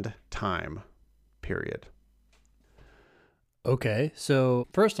and time, period. Okay. So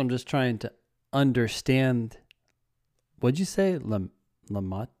first I'm just trying to understand, what'd you say?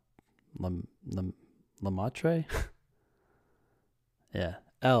 Lemaitre? Yeah.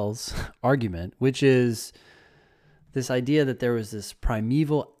 L's argument, which is this idea that there was this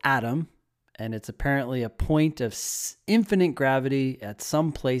primeval atom, and it's apparently a point of infinite gravity at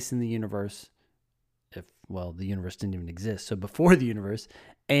some place in the universe. The universe didn't even exist. So before the universe,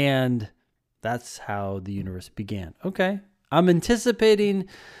 and that's how the universe began. Okay. I'm anticipating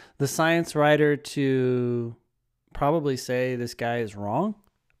the science writer to probably say this guy is wrong,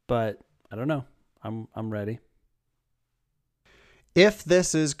 but I don't know. I'm ready. If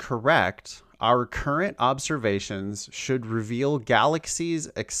this is correct, our current observations should reveal galaxies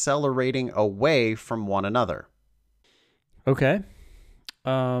accelerating away from one another. Okay.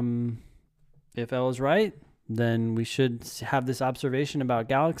 If L is right, then we should have this observation about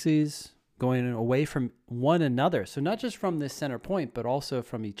galaxies going away from one another. So not just from this center point, but also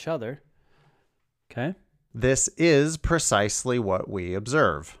from each other. Okay. This is precisely what we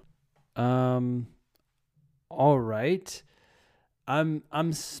observe. All right.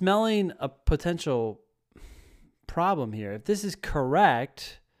 I'm smelling a potential problem here. If this is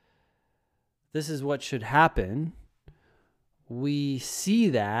correct, this is what should happen. We see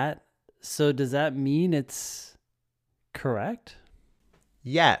that. So does that mean it's correct?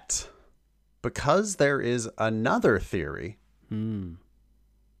 Yet, because there is another theory,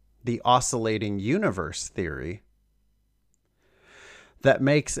 the oscillating universe theory, that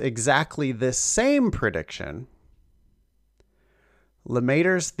makes exactly this same prediction,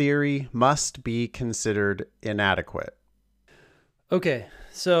 Lemaitre's theory must be considered inadequate. Okay,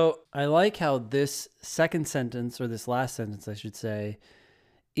 so I like how this second sentence, or this last sentence, I should say,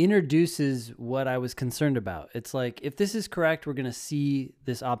 introduces what I was concerned about. It's like, if this is correct, we're going to see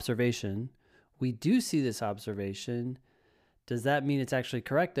this observation. We do see this observation. Does that mean it's actually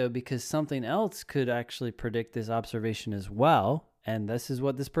correct, though? Because something else could actually predict this observation as well. And this is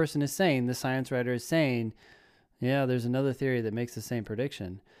what this person is saying. The science writer is saying, yeah, there's another theory that makes the same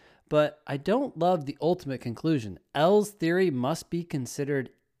prediction. But I don't love the ultimate conclusion. L's theory must be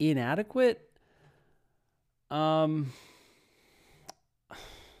considered inadequate. Does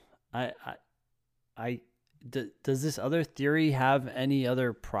this other theory have any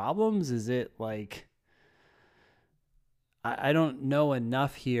other problems? Is it like, I don't know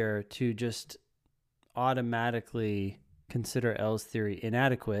enough here to just automatically consider L's theory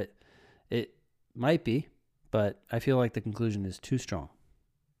inadequate. It might be, but I feel like the conclusion is too strong.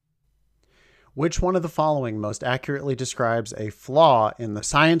 Which one of the following most accurately describes a flaw in the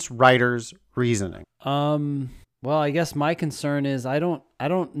science writer's reasoning? Well, I guess my concern is I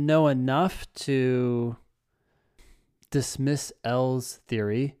don't know enough to dismiss L's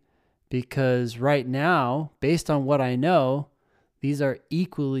theory, because right now, based on what I know, these are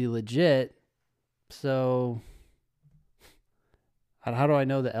equally legit. So how do I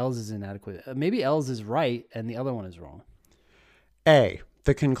know that L's is inadequate? Maybe L's is right and the other one is wrong. A.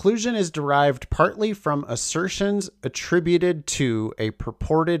 The conclusion is derived partly from assertions attributed to a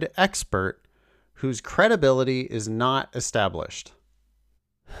purported expert whose credibility is not established.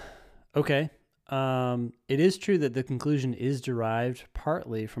 Okay. It is true that the conclusion is derived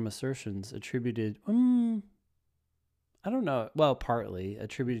partly from assertions attributed, I don't know. Well, partly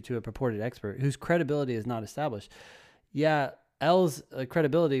attributed to a purported expert whose credibility is not established. Yeah, L's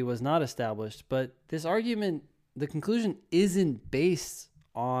credibility was not established, but this argument, the conclusion isn't based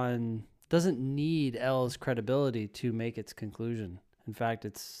doesn't need L's credibility to make its conclusion. In fact,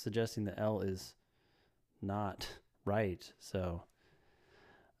 it's suggesting that L is not right. So,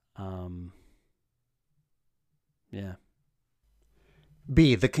 yeah.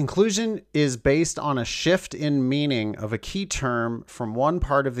 B, the conclusion is based on a shift in meaning of a key term from one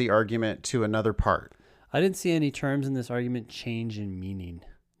part of the argument to another part. I didn't see any terms in this argument change in meaning.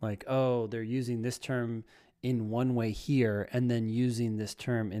 Like, oh, they're using this term in one way here and then using this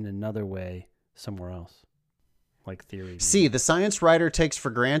term in another way somewhere else, like theory. C, the science writer takes for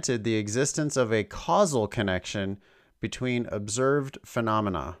granted the existence of a causal connection between observed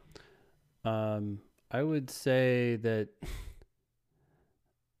phenomena. I would say that...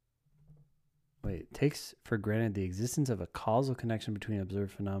 Wait, takes for granted the existence of a causal connection between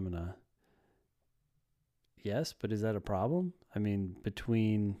observed phenomena. Yes, but is that a problem? I mean,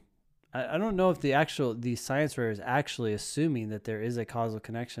 I don't know if the science writer is actually assuming that there is a causal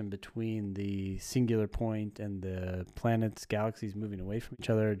connection between the singular point and the planets, galaxies moving away from each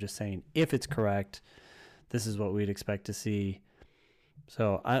other, just saying if it's correct, this is what we'd expect to see.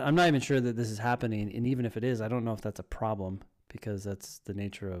 So I'm not even sure that this is happening. And even if it is, I don't know if that's a problem because that's the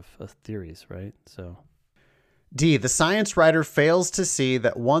nature of theories, right? So... D, the science writer fails to see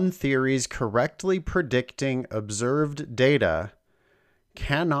that one theory's correctly predicting observed data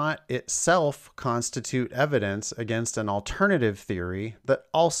cannot itself constitute evidence against an alternative theory that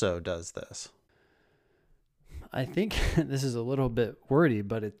also does this. I think this is a little bit wordy,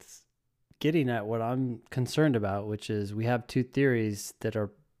 but it's getting at what I'm concerned about, which is we have two theories that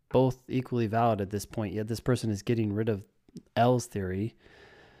are both equally valid at this point, yet this person is getting rid of L's theory.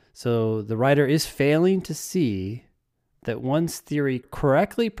 So the writer is failing to see that one's theory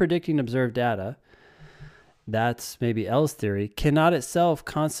correctly predicting observed data, that's maybe L's theory, cannot itself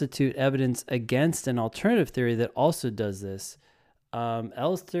constitute evidence against an alternative theory that also does this.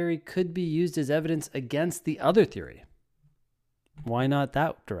 L's theory could be used as evidence against the other theory. Why not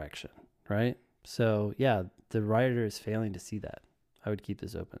that direction, right? So yeah, the writer is failing to see that. I would keep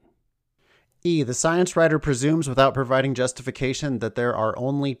this open. E, the science writer presumes without providing justification that there are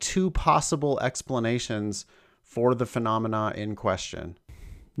only two possible explanations for the phenomena in question.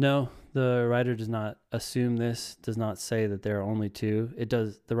 No, the writer does not assume this, does not say that there are only two. It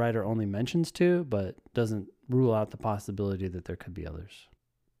does. The writer only mentions two, but doesn't rule out the possibility that there could be others.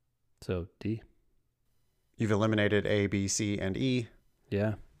 So D. You've eliminated A, B, C, and E.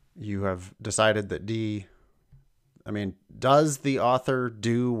 Yeah. You have decided that D... I mean, does the author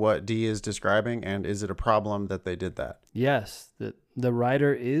do what D is describing, and is it a problem that they did that? Yes, the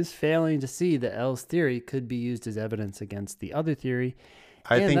writer is failing to see that L's theory could be used as evidence against the other theory.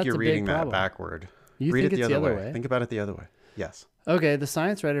 I think you're reading that backward. You Read think it the it's other the other way. way? Think about it the other way. Yes. Okay, the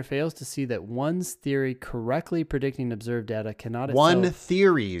science writer fails to see that one's theory correctly predicting observed data cannot itself... One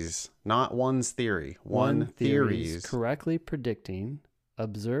theories, not one's theory. One theories. Correctly predicting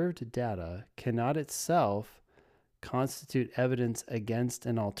observed data cannot itself constitute evidence against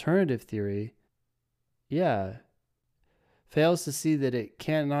an alternative theory. Yeah. Fails to see that it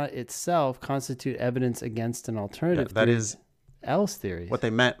cannot itself constitute evidence against an alternative theory. That is L's theory. What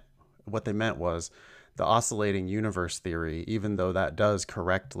they meant was the oscillating universe theory, even though that does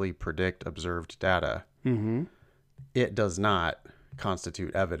correctly predict observed data, it does not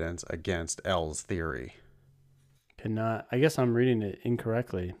constitute evidence against L's theory. Cannot. I guess I'm reading it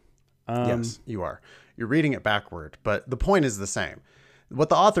incorrectly. Yes, you are. You're reading it backward, but the point is the same. What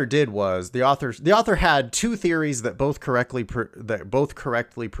the author did was the author had two theories that both correctly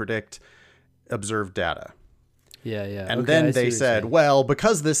predict observed data. Yeah. And then they said, well,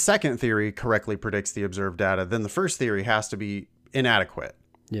 because this second theory correctly predicts the observed data, then the first theory has to be inadequate.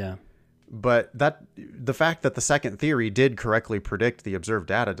 Yeah. But the fact that the second theory did correctly predict the observed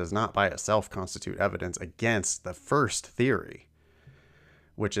data does not by itself constitute evidence against the first theory,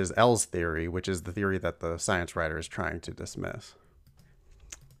 which is L's theory, which is the theory that the science writer is trying to dismiss.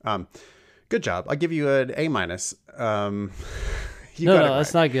 Good job. I'll give you an A-. No,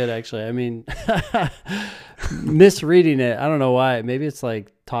 that's not good, actually. I mean, misreading it. I don't know why. Maybe it's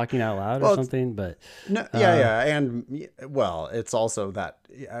like talking out loud or something, but... No, yeah. And, well, it's also that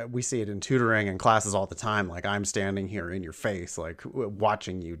we see it in tutoring and classes all the time. Like, I'm standing here in your face, like,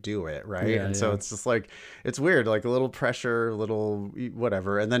 watching you do it, right? Yeah, and so it's just like, it's weird, like a little pressure, a little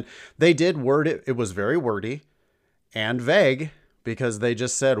whatever. And then they did word it. It was very wordy and vague because they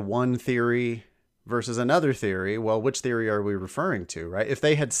just said one theory versus another theory. Well, which theory are we referring to, right? If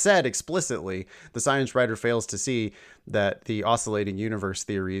they had said explicitly, the science writer fails to see that the oscillating universe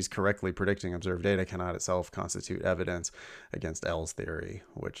theories correctly predicting observed data cannot itself constitute evidence against L's theory,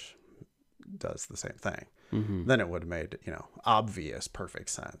 which does the same thing. then it would have made, obvious, perfect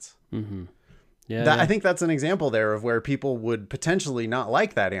sense. Yeah, I think that's an example there of where people would potentially not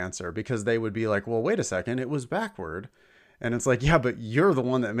like that answer because they would be like, well, wait a second, it was backward. And it's like, yeah, but you're the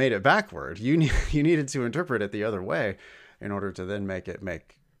one that made it backward. You needed to interpret it the other way in order to then make it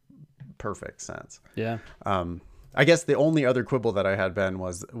make perfect sense. Yeah. I guess the only other quibble that I had, Ben,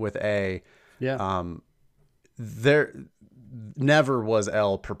 was with A. Yeah. There never was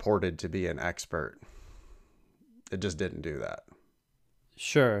L purported to be an expert. It just didn't do that.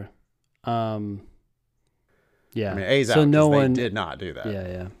 Sure. Yeah. I mean, A's so out no because one they did not do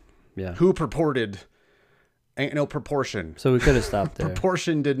that. Yeah. Who purported? Ain't no proportion. So we could have stopped there.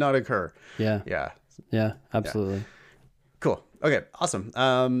 Proportion did not occur. Yeah. Yeah. Absolutely. Cool. Okay. Awesome.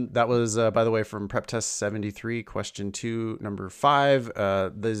 That was, by the way, from Prep Test 73, question 2, number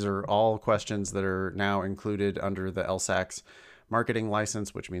 5. These are all questions that are now included under the LSAC's marketing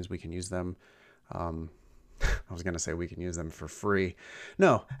license, which means we can use them. I was going to say we can use them for free.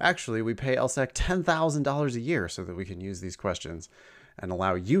 No, actually, we pay LSAC $10,000 a year so that we can use these questions and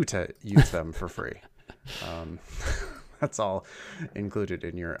allow you to use them for free. That's all included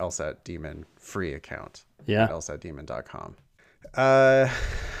in your LSAT Demon free account. Yeah. At lsatdemon.com.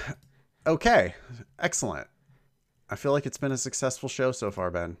 Okay. Excellent. I feel like it's been a successful show so far,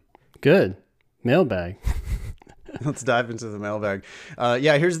 Ben. Good. Mailbag. Let's dive into the mailbag.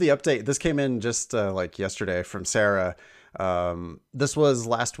 Here's the update. This came in just like yesterday from Sarah. This was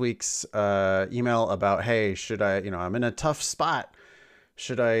last week's email about, hey, should I, I'm in a tough spot.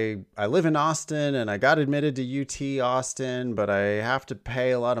 I live in Austin and I got admitted to UT Austin, but I have to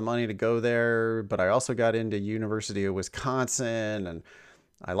pay a lot of money to go there. But I also got into University of Wisconsin and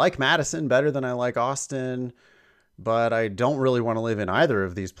I like Madison better than I like Austin, but I don't really want to live in either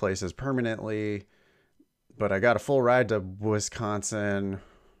of these places permanently. But I got a full ride to Wisconsin.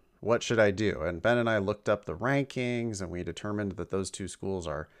 What should I do? And Ben and I looked up the rankings and we determined that those two schools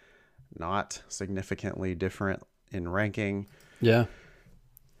are not significantly different in ranking. Yeah.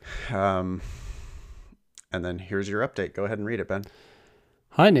 And then here's your update. Go ahead and read it, Ben.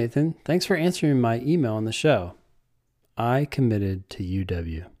 Hi, Nathan. Thanks for answering my email on the show. I committed to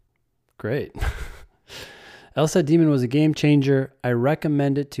UW. Great. LSAT Demon was a game changer. I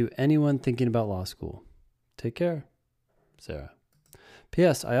recommend it to anyone thinking about law school. Take care, Sarah.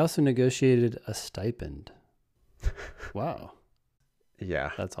 P.S. I also negotiated a stipend. Wow.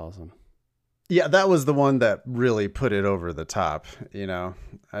 Yeah. That's awesome. Yeah, that was the one that really put it over the top.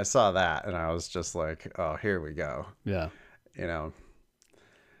 I saw that and I was just like, oh, here we go. Yeah.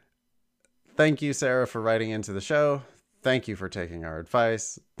 Thank you, Sarah, for writing into the show. Thank you for taking our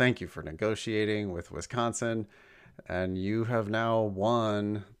advice. Thank you for negotiating with Wisconsin. And you have now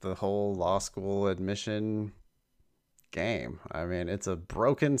won the whole law school admission game. I mean, it's a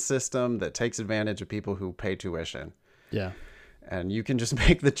broken system that takes advantage of people who pay tuition. Yeah. And you can just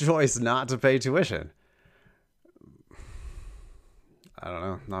make the choice not to pay tuition. I don't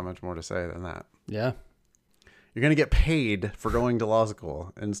know. Not much more to say than that. Yeah. You're going to get paid for going to law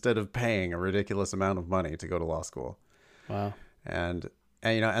school instead of paying a ridiculous amount of money to go to law school. Wow. And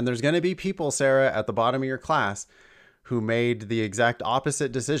there's going to be people, Sarah, at the bottom of your class who made the exact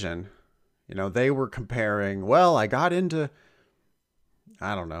opposite decision. They were comparing, well, I got into,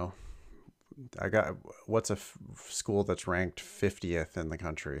 I don't know. What's a school that's ranked 50th in the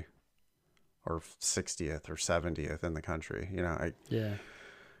country or 60th or 70th in the country? Yeah.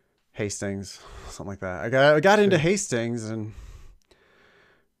 Hastings, something like that. I got into Hastings and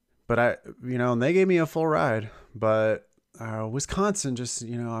they gave me a full ride, but Wisconsin just, I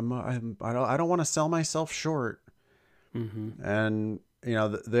don't want to sell myself short. Mm-hmm. And,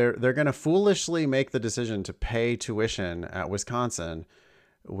 they're going to foolishly make the decision to pay tuition at Wisconsin,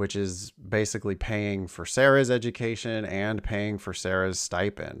 which is basically paying for Sarah's education and paying for Sarah's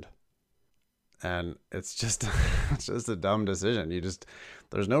stipend. And it's just a dumb decision.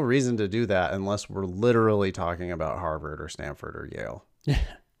 There's no reason to do that unless we're literally talking about Harvard or Stanford or Yale.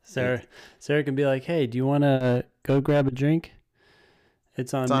 Sarah can be like, hey, do you want to go grab a drink?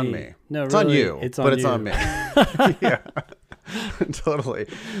 It's on me. No, it's really, on you, it's on me. Yeah, totally.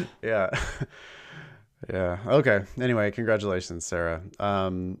 Yeah. Yeah. Okay. Anyway, congratulations, Sarah.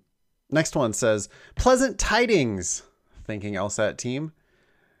 Next one says, pleasant tidings. Thinking LSAT team.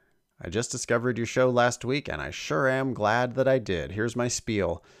 I just discovered your show last week and I sure am glad that I did. Here's my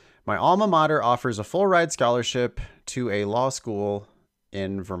spiel. My alma mater offers a full ride scholarship to a law school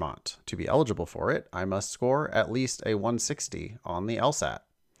in Vermont. To be eligible for it, I must score at least a 160 on the LSAT.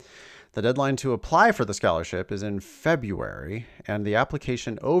 The deadline to apply for the scholarship is in February, and the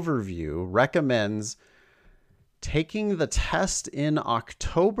application overview recommends taking the test in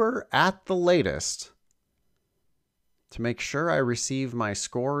October at the latest to make sure I receive my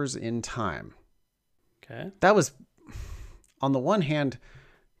scores in time. Okay. That was, on the one hand,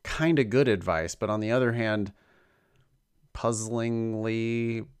 kind of good advice, but on the other hand,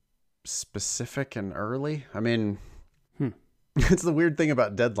 puzzlingly specific and early. I mean, it's the weird thing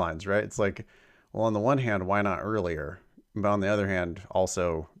about deadlines, right? It's like, well, on the one hand, why not earlier? But on the other hand,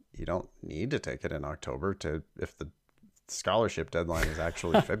 also, you don't need to take it in October if the scholarship deadline is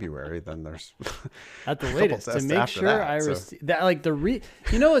actually February, then there's at the latest to make sure I receive that. Like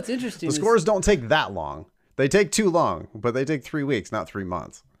you know, what's interesting. The scores don't take that long. They take too long, but they take 3 weeks, not 3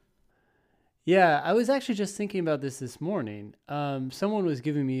 months. Yeah, I was actually just thinking about this morning. Someone was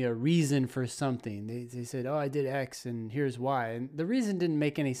giving me a reason for something. They said, "Oh, I did X, and here's why." And the reason didn't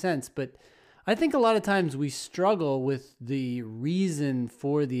make any sense. But I think a lot of times we struggle with the reason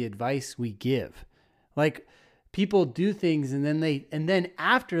for the advice we give. Like, people do things, and then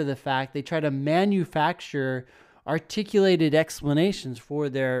after the fact, they try to manufacture articulated explanations for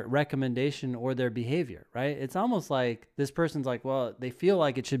their recommendation or their behavior, right? It's almost like this person's like, well, they feel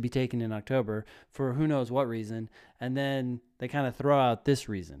like it should be taken in October for who knows what reason, and then they kind of throw out this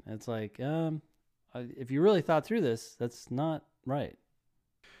reason. It's like, if you really thought through this, that's not right.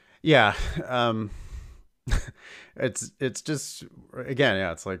 Yeah. It's just, again,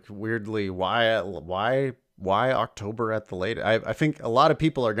 yeah, it's like weirdly, why October at the latest? I think a lot of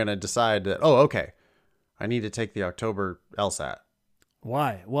people are going to decide that, oh, okay, I need to take the October LSAT.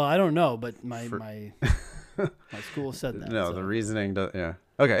 Why? Well, I don't know, but my school said that. No, so. The reasoning does, yeah.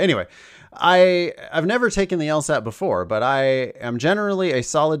 Okay, anyway, I've never taken the LSAT before, but I am generally a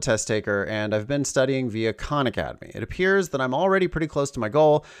solid test taker, and I've been studying via Khan Academy. It appears that I'm already pretty close to my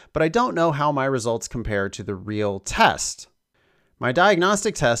goal, but I don't know how my results compare to the real test. My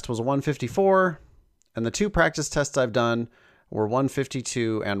diagnostic test was 154, and the 2 practice tests I've done were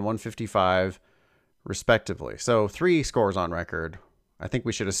 152 and 155, respectively. So 3 scores on record. I think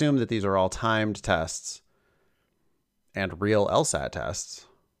we should assume that these are all timed tests and real LSAT tests.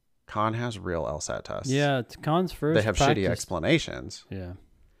 Khan has real LSAT tests. Yeah, it's Khan's first. They have shitty explanations. Yeah.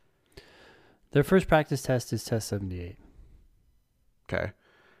 Their first practice test is test 78. Okay.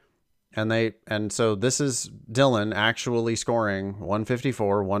 And so this is Dylan actually scoring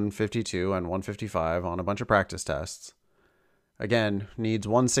 154, 152, and 155 on a bunch of practice tests. Again, needs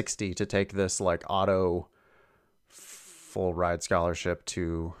 160 to take this like auto full ride scholarship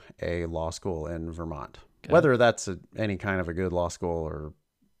to a law school in Vermont. Okay. Whether that's any kind of a good law school, or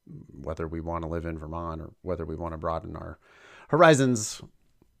whether we want to live in Vermont, or whether we want to broaden our horizons.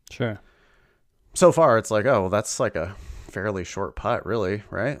 Sure. So far, it's like, oh, that's like a fairly short putt, really,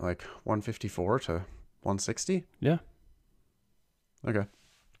 right? Like 154 to 160? Yeah. Okay.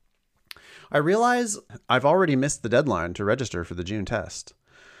 I realize I've already missed the deadline to register for the June test.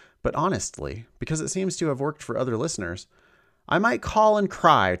 But honestly, because it seems to have worked for other listeners, I might call and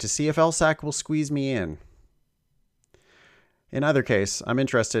cry to see if LSAC will squeeze me in. In either case, I'm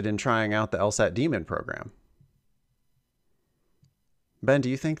interested in trying out the LSAT Demon program. Ben, do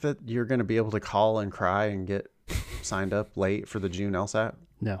you think that you're going to be able to call and cry and get signed up late for the June LSAT?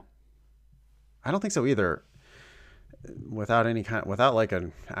 No. I don't think so either. Without like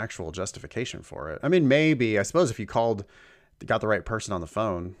an actual justification for it. I mean, maybe, I suppose if you got the right person on the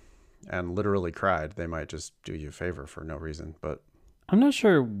phone and literally cried, they might just do you a favor for no reason. But I'm not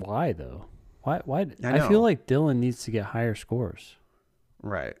sure why though. Why? I feel like Dylan needs to get higher scores.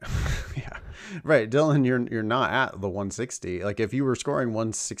 Right. Yeah. Right. Dylan, you're not at the 160. Like if you were scoring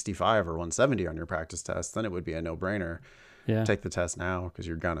 165 or 170 on your practice test, then it would be a no-brainer. Yeah. Take the test now because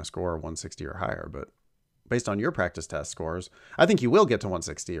you're going to score 160 or higher. But based on your practice test scores, I think you will get to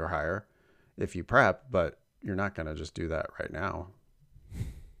 160 or higher if you prep, but you're not going to just do that right now.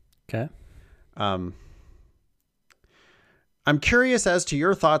 Okay. I'm curious as to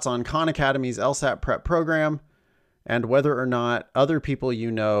your thoughts on Khan Academy's LSAT prep program and whether or not other people you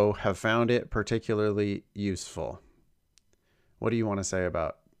know have found it particularly useful. What do you want to say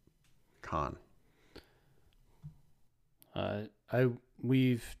about Khan?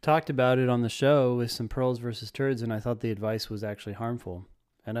 We've talked about it on the show with some pearls versus turds, and I thought the advice was actually harmful.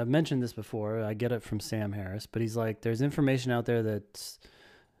 And I've mentioned this before. I get it from Sam Harris, but he's like, there's information out there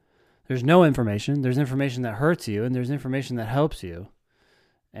there's no information. There's information that hurts you, and there's information that helps you.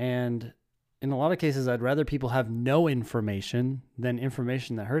 And in a lot of cases, I'd rather people have no information than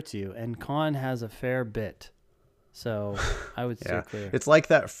information that hurts you. And Khan has a fair bit. So I would stay clear. It's like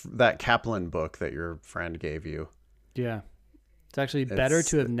that Kaplan book that your friend gave you. Yeah. It's actually better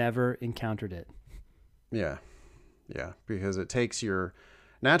to have never encountered it. Yeah. Yeah. Because it takes your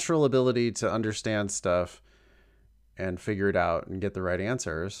natural ability to understand stuff and figure it out and get the right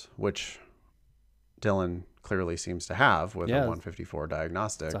answers, which Dylan clearly seems to have with a Yeah. 154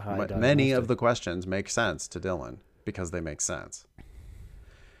 diagnostic. It's a high Many of diagnostic. the questions make sense to Dylan because they make sense.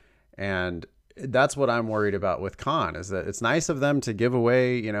 And that's what I'm worried about with Khan, is that it's nice of them to give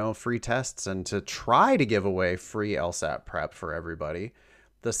away, you know, free tests and to try to give away free LSAT prep for everybody.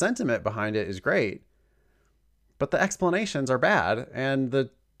 The sentiment behind it is great, but the explanations are bad and the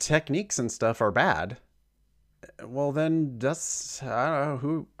techniques and stuff are bad. Well, then that's, I don't know,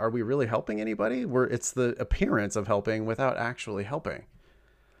 who are we really helping anybody? It's the appearance of helping without actually helping.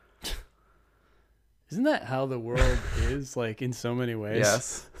 Isn't that how the world is, like, in so many ways?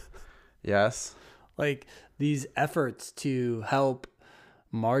 Yes. Yes. Like, these efforts to help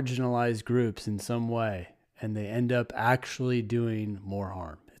marginalized groups in some way, and they end up actually doing more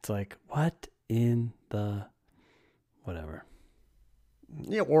harm. It's like, what in the whatever?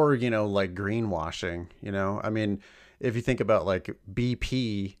 Yeah, or, you know, like greenwashing, you know? I mean, if you think about like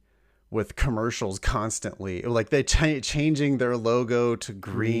BP with commercials constantly, like they changing their logo to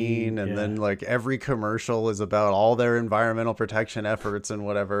green, and yeah. then like every commercial is about all their environmental protection efforts and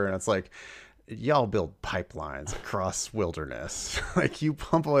whatever. And it's like, y'all build pipelines across wilderness. Like, you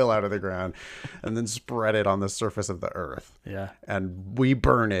pump oil out of the ground and then spread it on the surface of the earth. Yeah. And we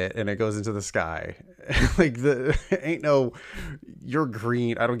burn it and it goes into the sky. Like, ain't no, your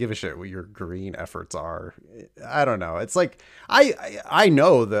green, I don't give a shit what your green efforts are. I don't know. It's like, I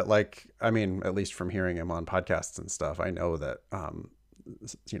know that, like, I mean, at least from hearing him on podcasts and stuff, I know that,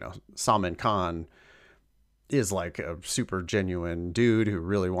 you know, Salman Khan is like a super genuine dude who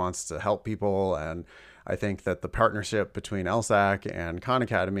really wants to help people. And I think that the partnership between LSAC and Khan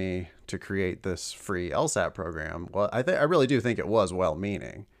Academy to create this free LSAT program, well, I really do think it was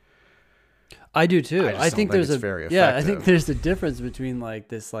well-meaning. I do too. I just I don't think think there's it's a very yeah. I effective. think there's a difference between like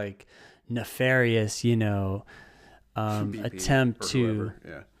this like nefarious, you know, BP attempt or to whoever.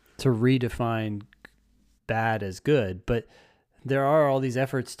 Yeah. to redefine bad as good, but there are all these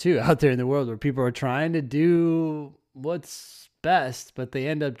efforts too out there in the world where people are trying to do what's best, but they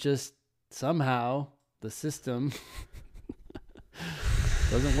end up just somehow the system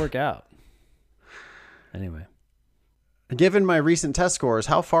doesn't work out. Anyway. Given my recent test scores,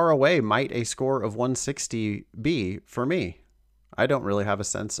 how far away might a score of 160 be for me? I don't really have a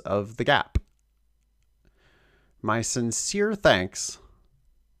sense of the gap. My sincere thanks,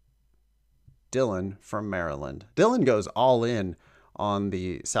 Dylan from Maryland. Dylan goes all in on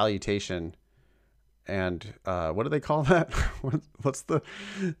the salutation and what do they call that? What's the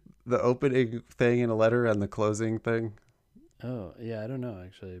opening thing in a letter and the closing thing? Oh, yeah, I don't know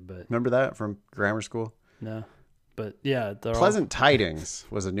actually, but Remember that from grammar school? no. But yeah, they're Pleasant Tidings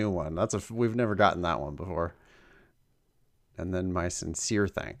was a new one. We've never gotten that one before. And then my sincere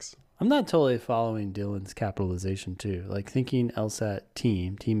thanks. I'm not totally following Dylan's capitalization too. Like thinking LSAT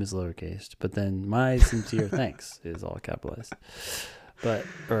team is lowercase, but then my sincere thanks is all capitalized. But,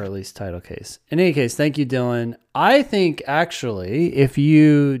 or at least title case. In any case, thank you, Dylan. I think actually, if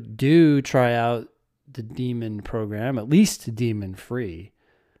you do try out the Demon program, at least Demon free,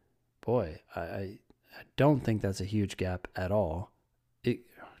 boy, I don't think that's a huge gap at all.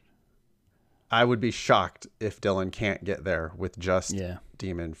 I would be shocked if Dylan can't get there with just Yeah.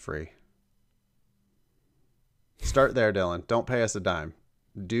 Demon free. Start there, Dylan. Don't pay us a dime.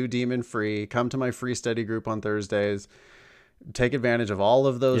 Do Demon free. Come to my free study group on Thursdays. Take advantage of all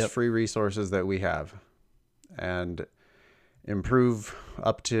of those Yep. free resources that we have and improve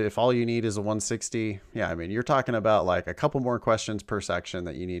up to, if all you need is a 160. Yeah, I mean, you're talking about like a couple more questions per section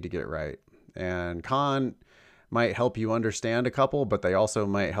that you need to get right. And Khan might help you understand a couple, but they also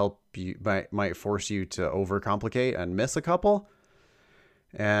might might force you to overcomplicate and miss a couple.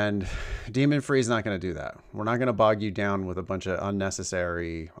 And Demon Free is not going to do that. We're not going to bog you down with a bunch of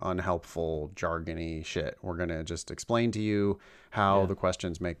unnecessary, unhelpful, jargony shit. We're going to just explain to you how the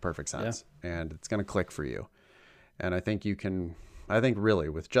questions make perfect sense, and it's going to click for you. And I think really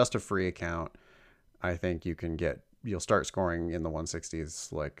with just a free account, I think you'll start scoring in the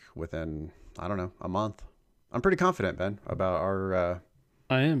 160s like within, I don't know, a month. I'm pretty confident, Ben, about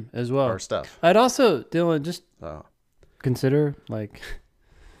I am as well. our stuff. I'd also, Dylan, just So, consider like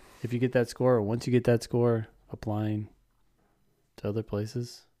if you get that score, or once you get that score, applying to other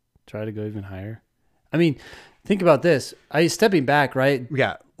places, try to go even higher. I mean, think about this. Stepping back, right?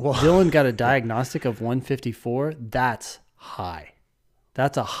 yeah. Well, Dylan got a diagnostic of 154. That's high.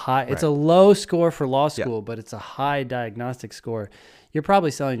 That's a high. It's a low score for law school, but it's a high diagnostic score. You're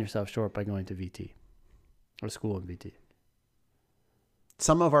probably selling yourself short by going to VT or school in VT.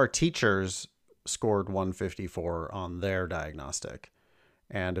 some of our teachers scored 154 on their diagnostic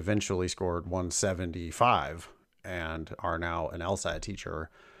and eventually scored 175 and are now an LSAT teacher.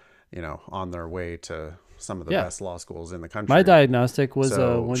 on their way to some of the Yeah. best law schools in the country. My diagnostic was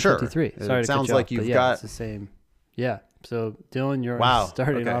So, 153. sure. Sorry It to sounds cut you like off, you've but yeah, got- it's the same. Yeah. So Dylan, you're Wow.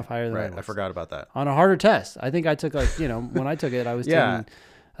 starting Okay. off higher than Right. I I was. forgot about that. On a harder test. I think I took when I took it, I was Yeah. taking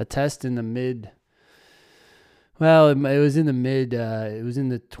a test in the mid. Well, it was in the mid. It was in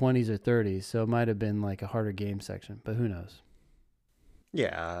the 20s or 30s, so it might have been like a harder game section, but who knows?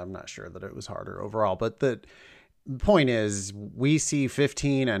 Yeah, I'm not sure that it was harder overall, but the point is we see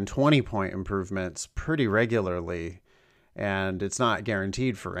 15 and 20 point improvements pretty regularly, and it's not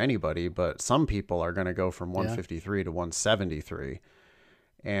guaranteed for anybody, but some people are going to go from 153 to 173.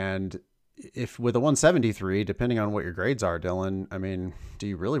 And if with a 173, depending on what your grades are, Dylan, I mean, do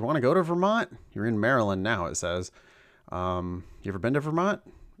you really want to go to Vermont? You're in Maryland now, it says. You ever been to Vermont?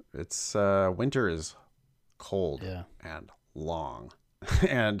 It's winter is cold and long.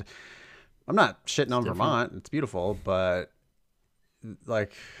 And I'm not shitting on Vermont. It's beautiful, but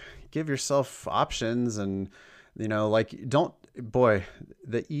like give yourself options and the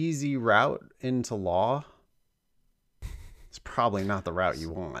easy route into law is probably not the route you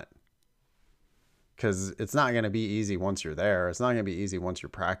want. Because it's not going to be easy once you're there. It's not going to be easy once you're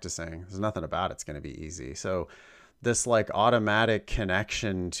practicing. There's nothing about it's going to be easy. So this like automatic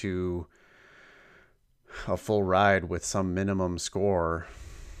connection to a full ride with some minimum score,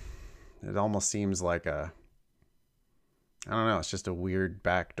 it almost seems like I don't know. It's just a weird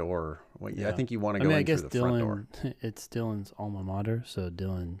back door. I think you want to go in through the front door. It's Dylan's alma mater, so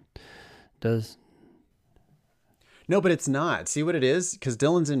Dylan does. No, but it's not. See what it is? Because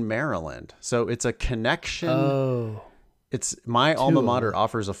Dylan's in Maryland. So it's a connection. Oh. It's my alma mater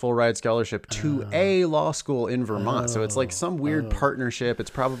offers a full ride scholarship to a law school in Vermont. So it's like some weird partnership. It's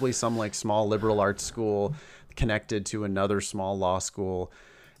probably some like small liberal arts school connected to another small law school.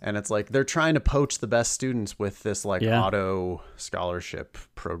 And it's like they're trying to poach the best students with this like auto scholarship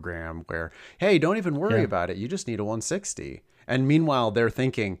program where, hey, don't even worry about it. You just need a 160. And meanwhile, they're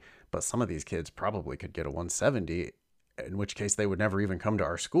thinking, but some of these kids probably could get a 170, in which case they would never even come to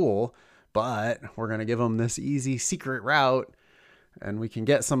our school. But we're going to give them this easy secret route and we can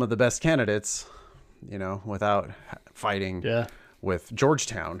get some of the best candidates, without fighting with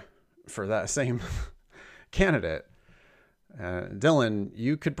Georgetown for that same candidate. Dylan,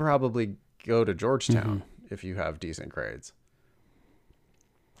 you could probably go to Georgetown if you have decent grades.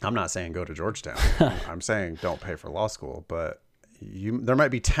 I'm not saying go to Georgetown. I'm saying don't pay for law school, but there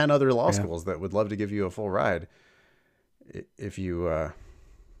might be 10 other law schools that would love to give you a full ride. If you,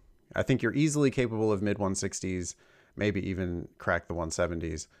 I think you're easily capable of mid 160s, maybe even crack the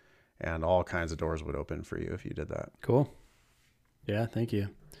 170s, and all kinds of doors would open for you if you did that. Cool. Yeah. Thank you.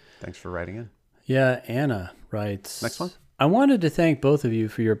 Thanks for writing in. Yeah. Anna writes. Next one. I wanted to thank both of you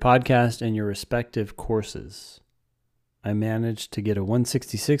for your podcast and your respective courses. I managed to get a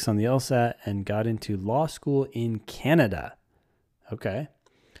 166 on the LSAT and got into law school in Canada. Okay.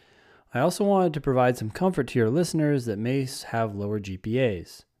 I also wanted to provide some comfort to your listeners that may have lower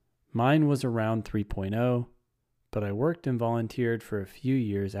GPAs. Mine was around 3.0, but I worked and volunteered for a few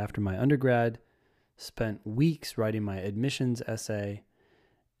years after my undergrad, spent weeks writing my admissions essay,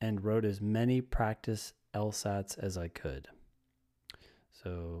 and wrote as many practice LSATs as I could.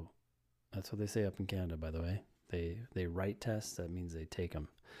 So that's what they say up in Canada, by the way. They write tests. That means they take them.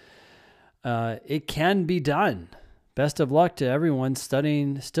 It can be done. Best of luck to everyone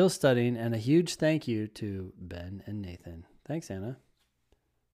still studying, and a huge thank you to Ben and Nathan. Thanks, Anna.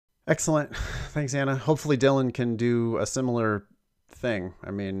 Excellent. Thanks, Anna. Hopefully Dylan can do a similar thing.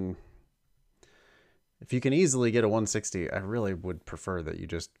 I mean, if you can easily get a 160, I really would prefer that you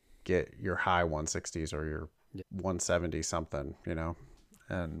just get your high 160s or your 170 something,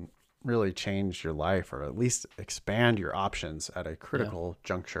 and really change your life, or at least expand your options at a critical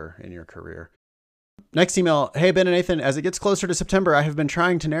juncture in your career. Next email. Hey, Ben and Nathan, as it gets closer to September, I have been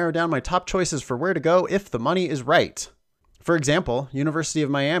trying to narrow down my top choices for where to go if the money is right. For example, University of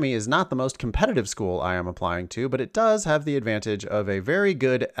Miami is not the most competitive school I am applying to, but it does have the advantage of a very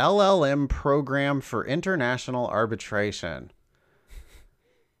good LLM program for international arbitration.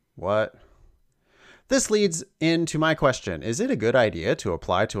 What? This leads into my question. Is it a good idea to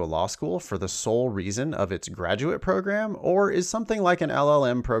apply to a law school for the sole reason of its graduate program, or is something like an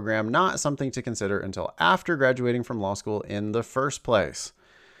LLM program not something to consider until after graduating from law school in the first place?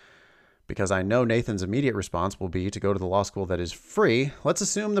 Because I know Nathan's immediate response will be to go to the law school that is free. Let's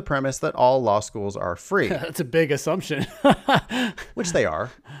assume the premise that all law schools are free. That's a big assumption. Which they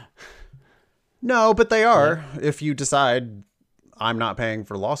are. No, but they are. Yeah. If you decide I'm not paying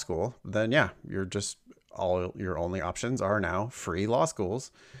for law school, then all your only options are now free law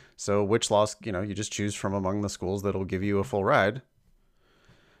schools. So which you just choose from among the schools that'll give you a full ride.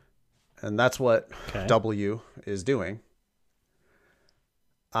 And that's what Okay. W is doing.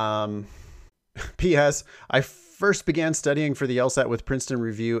 P.S. I first began studying for the LSAT with Princeton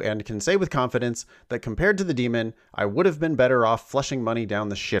Review and can say with confidence that compared to the demon, I would have been better off flushing money down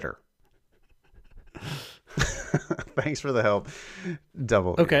the shitter. Thanks for the help.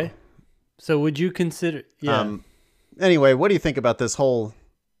 W. Okay. So would you consider? Yeah. Anyway, what do you think about this whole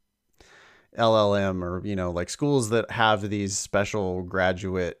LLM, or, like schools that have these special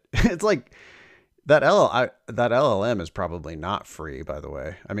graduate? It's like that LLM is probably not free, by the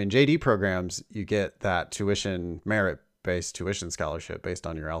way. I mean, JD programs, you get that merit-based tuition scholarship based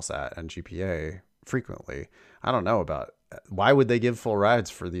on your LSAT and GPA frequently. I don't know about why would they give full rides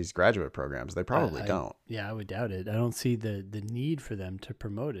for these graduate programs? They probably don't. Yeah, I would doubt it. I don't see the need for them to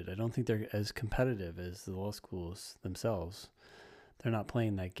promote it. I don't think they're as competitive as the law schools themselves. They're not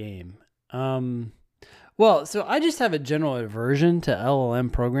playing that game. Well, so I just have a general aversion to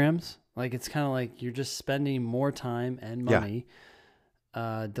LLM programs. Like, it's kind of like you're just spending more time and money,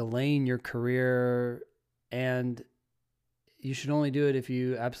 delaying your career, and you should only do it if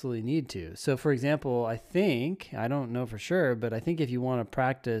you absolutely need to. So, for example, I don't know for sure, but I think if you want to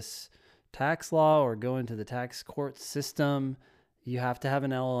practice tax law or go into the tax court system, you have to have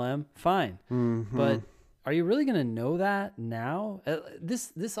an LLM. Fine. Mm-hmm. But are you really going to know that now?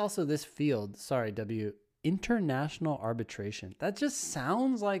 This field, international arbitration. That just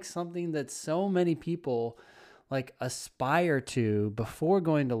sounds like something that so many people like aspire to before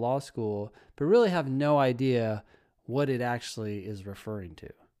going to law school, but really have no idea what it actually is referring to.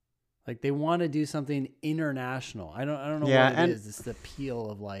 Like, they want to do something international. I don't know what it is. It's the appeal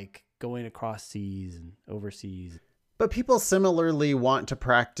of like going across seas and overseas. But people similarly want to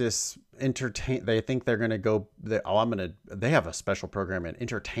practice They think they're going to go. They have a special program in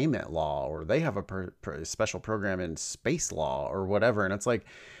entertainment law, or they have a special program in space law, or whatever. And it's like,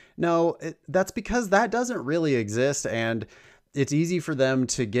 no, that's because that doesn't really exist, and it's easy for them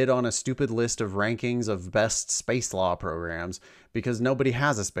to get on a stupid list of rankings of best space law programs because nobody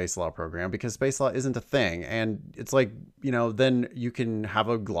has a space law program, because space law isn't a thing. And it's like, then you can have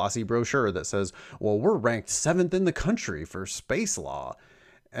a glossy brochure that says, well, we're ranked 7th in the country for space law.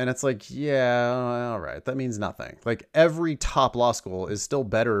 And it's like, yeah, all right, that means nothing. Like, every top law school is still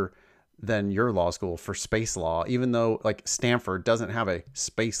better than your law school for space law, even though like Stanford doesn't have a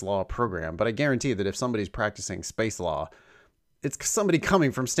space law program. But I guarantee that if somebody's practicing space law, it's somebody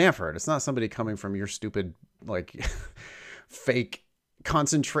coming from Stanford. It's not somebody coming from your stupid, like, fake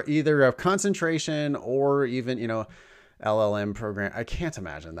either a concentration or even, LLM program. I can't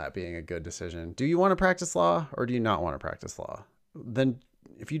imagine that being a good decision. Do you want to practice law, or do you not want to practice law? Then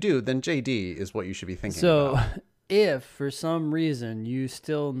if you do, then JD is what you should be thinking about. So if for some reason you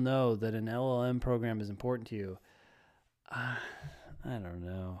still know that an LLM program is important to you, I don't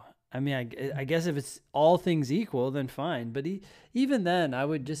know. I mean, I guess if it's all things equal, then fine. But even then, I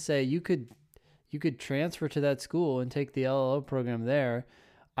would just say you could transfer to that school and take the LLO program there.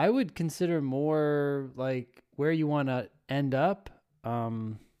 I would consider more like where you want to end up.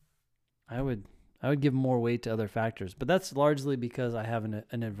 I would give more weight to other factors, but that's largely because I have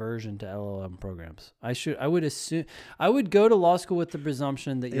an aversion to LLM programs. I would go to law school with the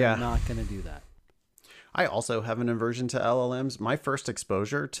presumption that you're not going to do that. I also have an aversion to LLMs. My first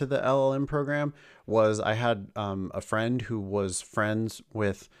exposure to the LLM program was I had a friend who was friends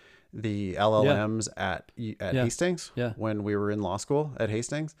with the LLMs at Hastings when we were in law school at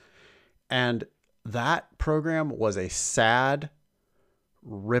Hastings. And that program was a sad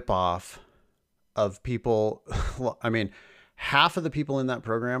ripoff of people. I mean, half of the people in that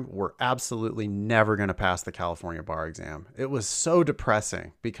program were absolutely never going to pass the California bar exam. It was so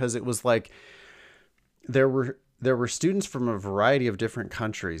depressing because it was like, there were students from a variety of different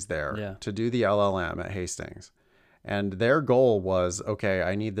countries there to do the LLM at Hastings. And their goal was, okay,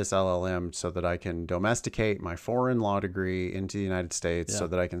 I need this LLM so that I can domesticate my foreign law degree into the United States so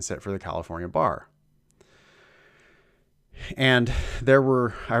that I can sit for the California bar. And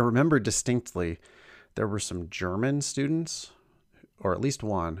I remember distinctly, there were some German students, or at least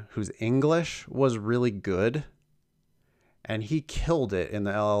one, whose English was really good. And he killed it in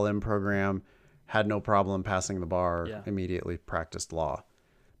the LLM program. Had no problem passing the bar, immediately practiced law.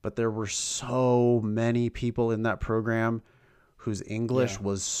 But there were so many people in that program whose English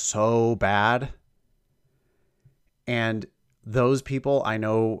was so bad. And those people, I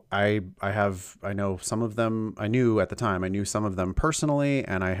know some of them, I knew at the time, I knew some of them personally,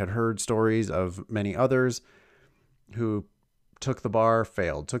 and I had heard stories of many others who took the bar,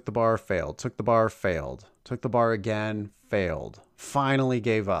 failed, took the bar, failed, took the bar, failed, took the bar again, failed, finally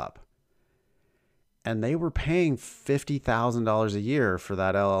gave up. and they were paying $50,000 a year for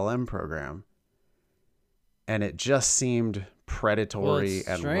that LLM program. And it just seemed predatory it's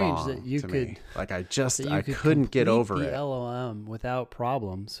and strange wrong that you to could- me. Like I that you couldn't get complete over the it. LLM without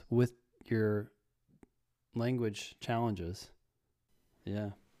problems with your language challenges.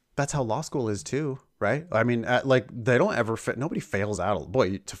 Yeah. That's how law school is too, right? I mean, like they don't ever nobody fails out.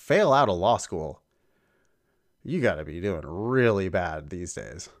 Boy, to fail out of law school, you got to be doing really bad these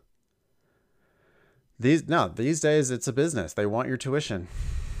days. These days it's a business. They want your tuition.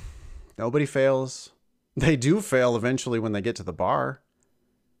 Nobody fails. They do fail eventually when they get to the bar,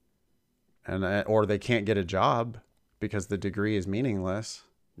 and or they can't get a job because the degree is meaningless.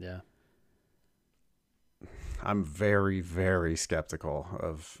 Yeah. I'm very, very skeptical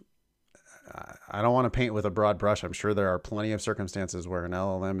of. I don't want to paint with a broad brush. I'm sure there are plenty of circumstances where an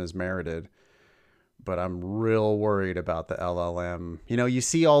LLM is merited, but I'm real worried about the LLM. You know, you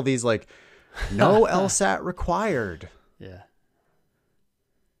see all these like, no LSAT required. Yeah.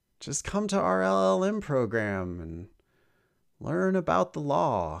 Just come to our LLM program and learn about the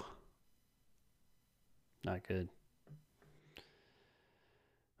law. Not good.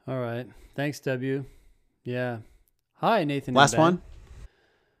 All right. Thanks, W. Yeah. Hi, Nathan. and Last Ben. one.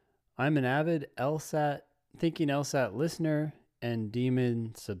 I'm an avid Thinking LSAT listener and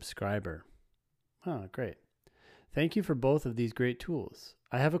Demon subscriber. Oh, great. Thank you for both of these great tools.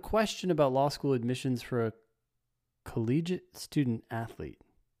 I have a question about law school admissions for a collegiate student athlete.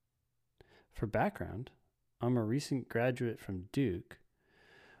 For background, I'm a recent graduate from Duke,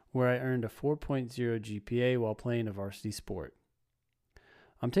 where I earned a 4.0 GPA while playing a varsity sport.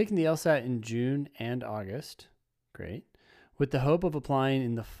 I'm taking the LSAT in June and August. Great. With the hope of applying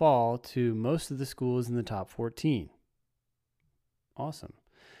in the fall to most of the schools in the top 14. Awesome.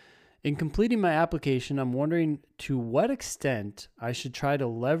 In completing my application, I'm wondering to what extent I should try to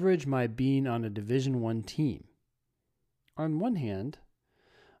leverage my being on a Division I team. On one hand,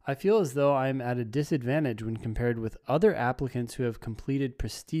 I feel as though I'm at a disadvantage when compared with other applicants who have completed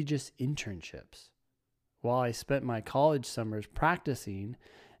prestigious internships, while I spent my college summers practicing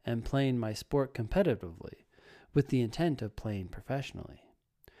and playing my sport competitively, with the intent of playing professionally.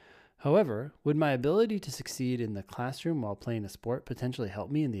 However, would my ability to succeed in the classroom while playing a sport potentially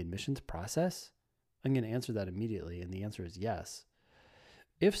help me in the admissions process? I'm going to answer that immediately, and the answer is yes.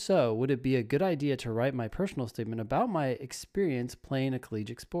 If so, would it be a good idea to write my personal statement about my experience playing a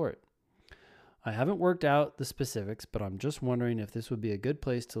collegiate sport? I haven't worked out the specifics, but I'm just wondering if this would be a good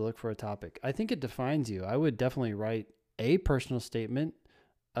place to look for a topic. I think it defines you. I would definitely write a personal statement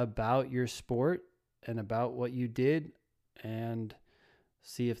about your sport and about what you did and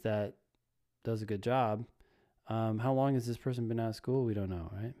see if that does a good job. How long has this person been out of school? We don't know,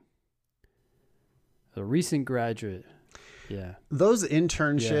 right? A recent graduate. Yeah. Those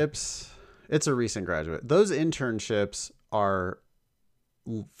internships, it's a recent graduate. Those internships are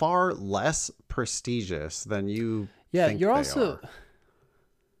far less prestigious than you think you're they also are.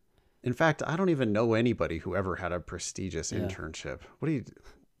 In fact, I don't even know anybody who ever had a prestigious Yeah. internship.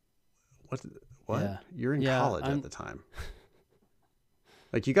 What? Yeah. You're in Yeah, college I'm- at the time.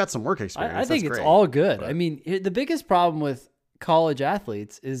 Like you got some work experience. I think That's it's great. all good. but- I mean, the biggest problem with college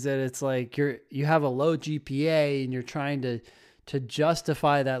athletes is that it's like you have a low GPA and you're trying to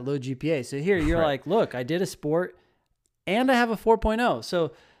justify that low GPA. So here you're Right. like, look, I did a sport and I have a 4.0.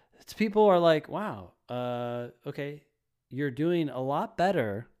 So people are like, wow, okay, you're doing a lot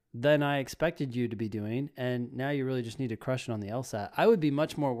better than I expected you to be doing, and now you really just need to crush it on the LSAT. I would be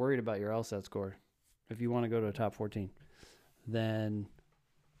much more worried about your LSAT score if you want to go to a top 14 than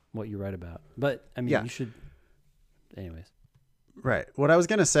what you write about. But I mean, Yeah. you should, anyways. Right. What I was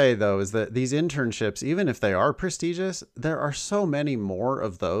going to say, though, is that these internships, even if they are prestigious, there are so many more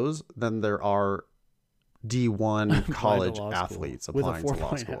of those than there are D1 college law school athletes with a applying to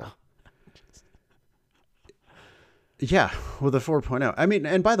law 4.0. school. Yeah, with a 4.0. I mean,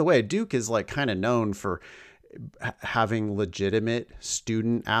 and by the way, Duke is like kind of known for having legitimate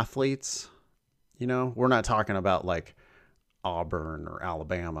student athletes. You know, we're not talking about like Auburn or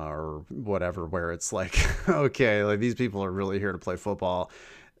Alabama or whatever, where it's like, okay, like these people are really here to play football.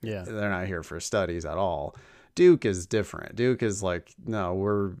 Yeah. They're not here for studies at all. Duke is different. Duke is like,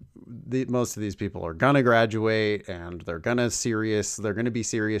 no, most of these people are going to graduate and they're going to be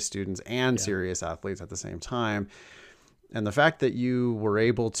serious students and serious athletes at the same time. And the fact that you were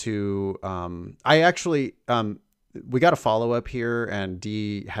able to, we got a follow up here, and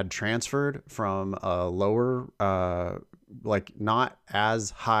Dee had transferred from a lower, like not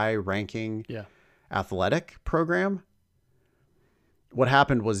as high ranking athletic program. What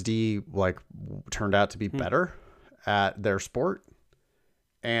happened was Dee turned out to be better at their sport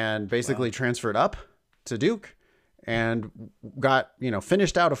and basically transferred up to Duke and got,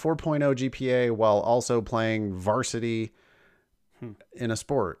 finished out a 4.0 GPA while also playing varsity in a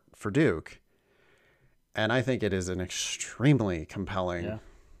sport for Duke. And I think it is an extremely compelling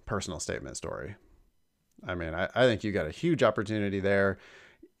personal statement story. I mean, I think you got a huge opportunity there.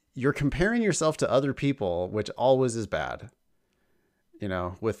 You're comparing yourself to other people, which always is bad.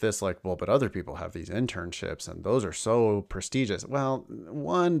 With this, but other people have these internships and those are so prestigious. Well,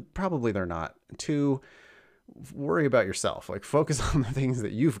 one, probably they're not. Two, worry about yourself. Focus on the things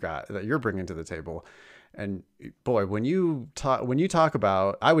that you've got, that you're bringing to the table. And boy, when you talk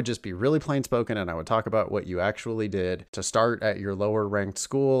about, I would just be really plain spoken and I would talk about what you actually did to start at your lower ranked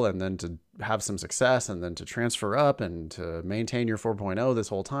school and then to have some success and then to transfer up and to maintain your 4.0 this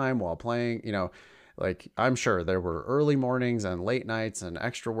whole time while playing, I'm sure there were early mornings and late nights and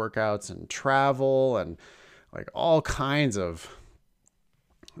extra workouts and travel and all kinds of,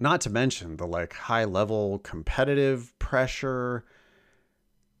 not to mention the high level competitive pressure,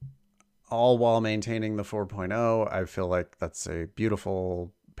 all while maintaining the 4.0. I feel like that's a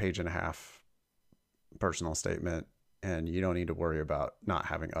beautiful 1.5-page personal statement. And you don't need to worry about not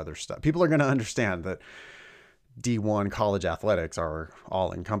having other stuff. People are going to understand that D1 college athletics are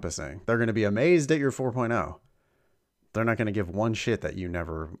all encompassing. They're going to be amazed at your 4.0. They're not going to give one shit that you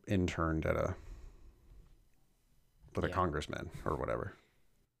never interned with a congressman or whatever.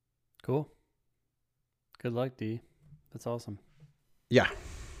 Cool. Good luck, D. That's awesome. Yeah.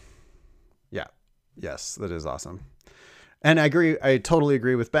 Yes, that is awesome. And I totally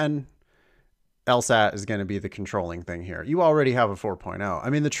agree with Ben. LSAT is going to be the controlling thing here. You already have a 4.0. I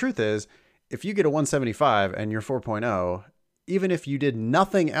mean, the truth is, if you get a 175 and you're 4.0, even if you did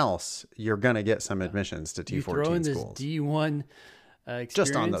nothing else, you're going to get some admissions to T14 schools. You throw in this D1 experience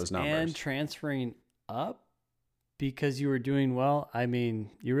just on those numbers. And transferring up because you were doing well. I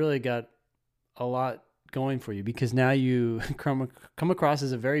mean, you really got a lot going for you because now you come across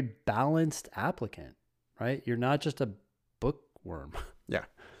as a very balanced applicant, right? You're not just a bookworm.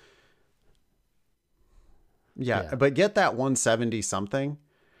 Yeah, but get that 170 something,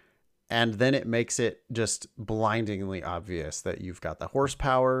 and then it makes it just blindingly obvious that you've got the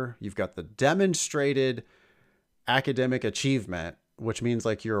horsepower, you've got the demonstrated academic achievement, which means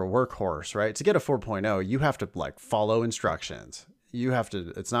you're a workhorse, right? To get a 4.0, you have to follow instructions. You have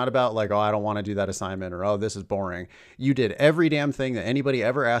to, it's not about oh, I don't want to do that assignment or, oh, this is boring. You did every damn thing that anybody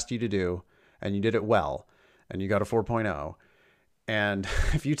ever asked you to do, and you did it well, and you got a 4.0. And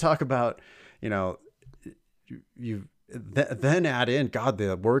if you talk about, you then add in, God,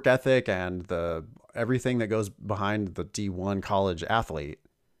 the work ethic and the everything that goes behind the D1 college athlete,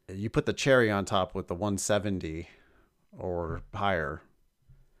 you put the cherry on top with the 170 or higher.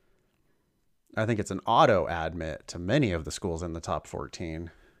 I think it's an auto admit to many of the schools in the top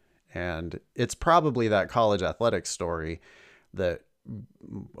 14. And it's probably that college athletics story that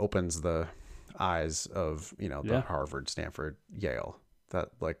opens the eyes of, the Harvard, Stanford, Yale,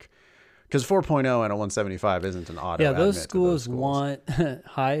 that because 4.0 and a 175 isn't an auto. Yeah, those schools want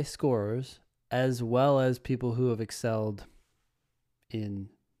high scorers as well as people who have excelled in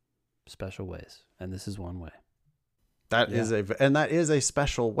special ways, and this is one way. That is a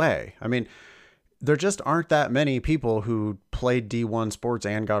special way. I mean, there just aren't that many people who played D1 sports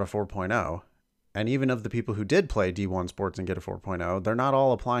and got a 4.0, and even of the people who did play D1 sports and get a 4.0, they're not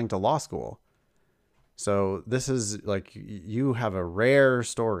all applying to law school. So this is you have a rare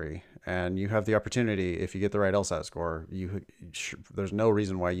story. And you have the opportunity, if you get the right LSAT score, there's no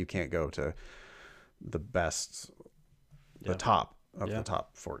reason why you can't go to the best, the top of the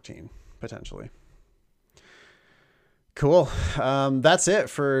top 14, potentially. Cool. That's it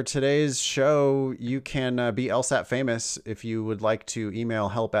for today's show. You can be LSAT famous if you would like to email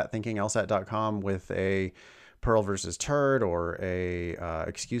help@thinkinglsat.com with a Pearl versus Turd or a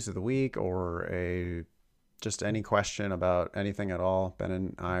excuse of the week or just any question about anything at all. Ben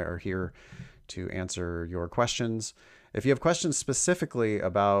and I are here to answer your questions. If you have questions specifically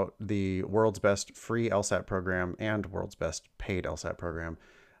about the world's best free LSAT program and world's best paid LSAT program,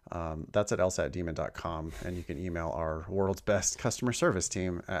 that's at lsatdemon.com. And you can email our world's best customer service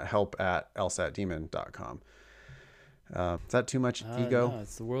team at help@lsatdemon.com. Is that too much ego? No,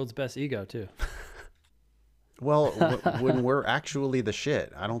 it's the world's best ego too. Well, when we're actually the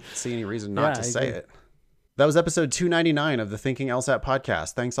shit, I don't see any reason not to say it. That was episode 299 of the Thinking LSAT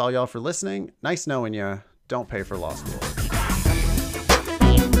podcast. Thanks all y'all for listening. Nice knowing you. Don't pay for law school.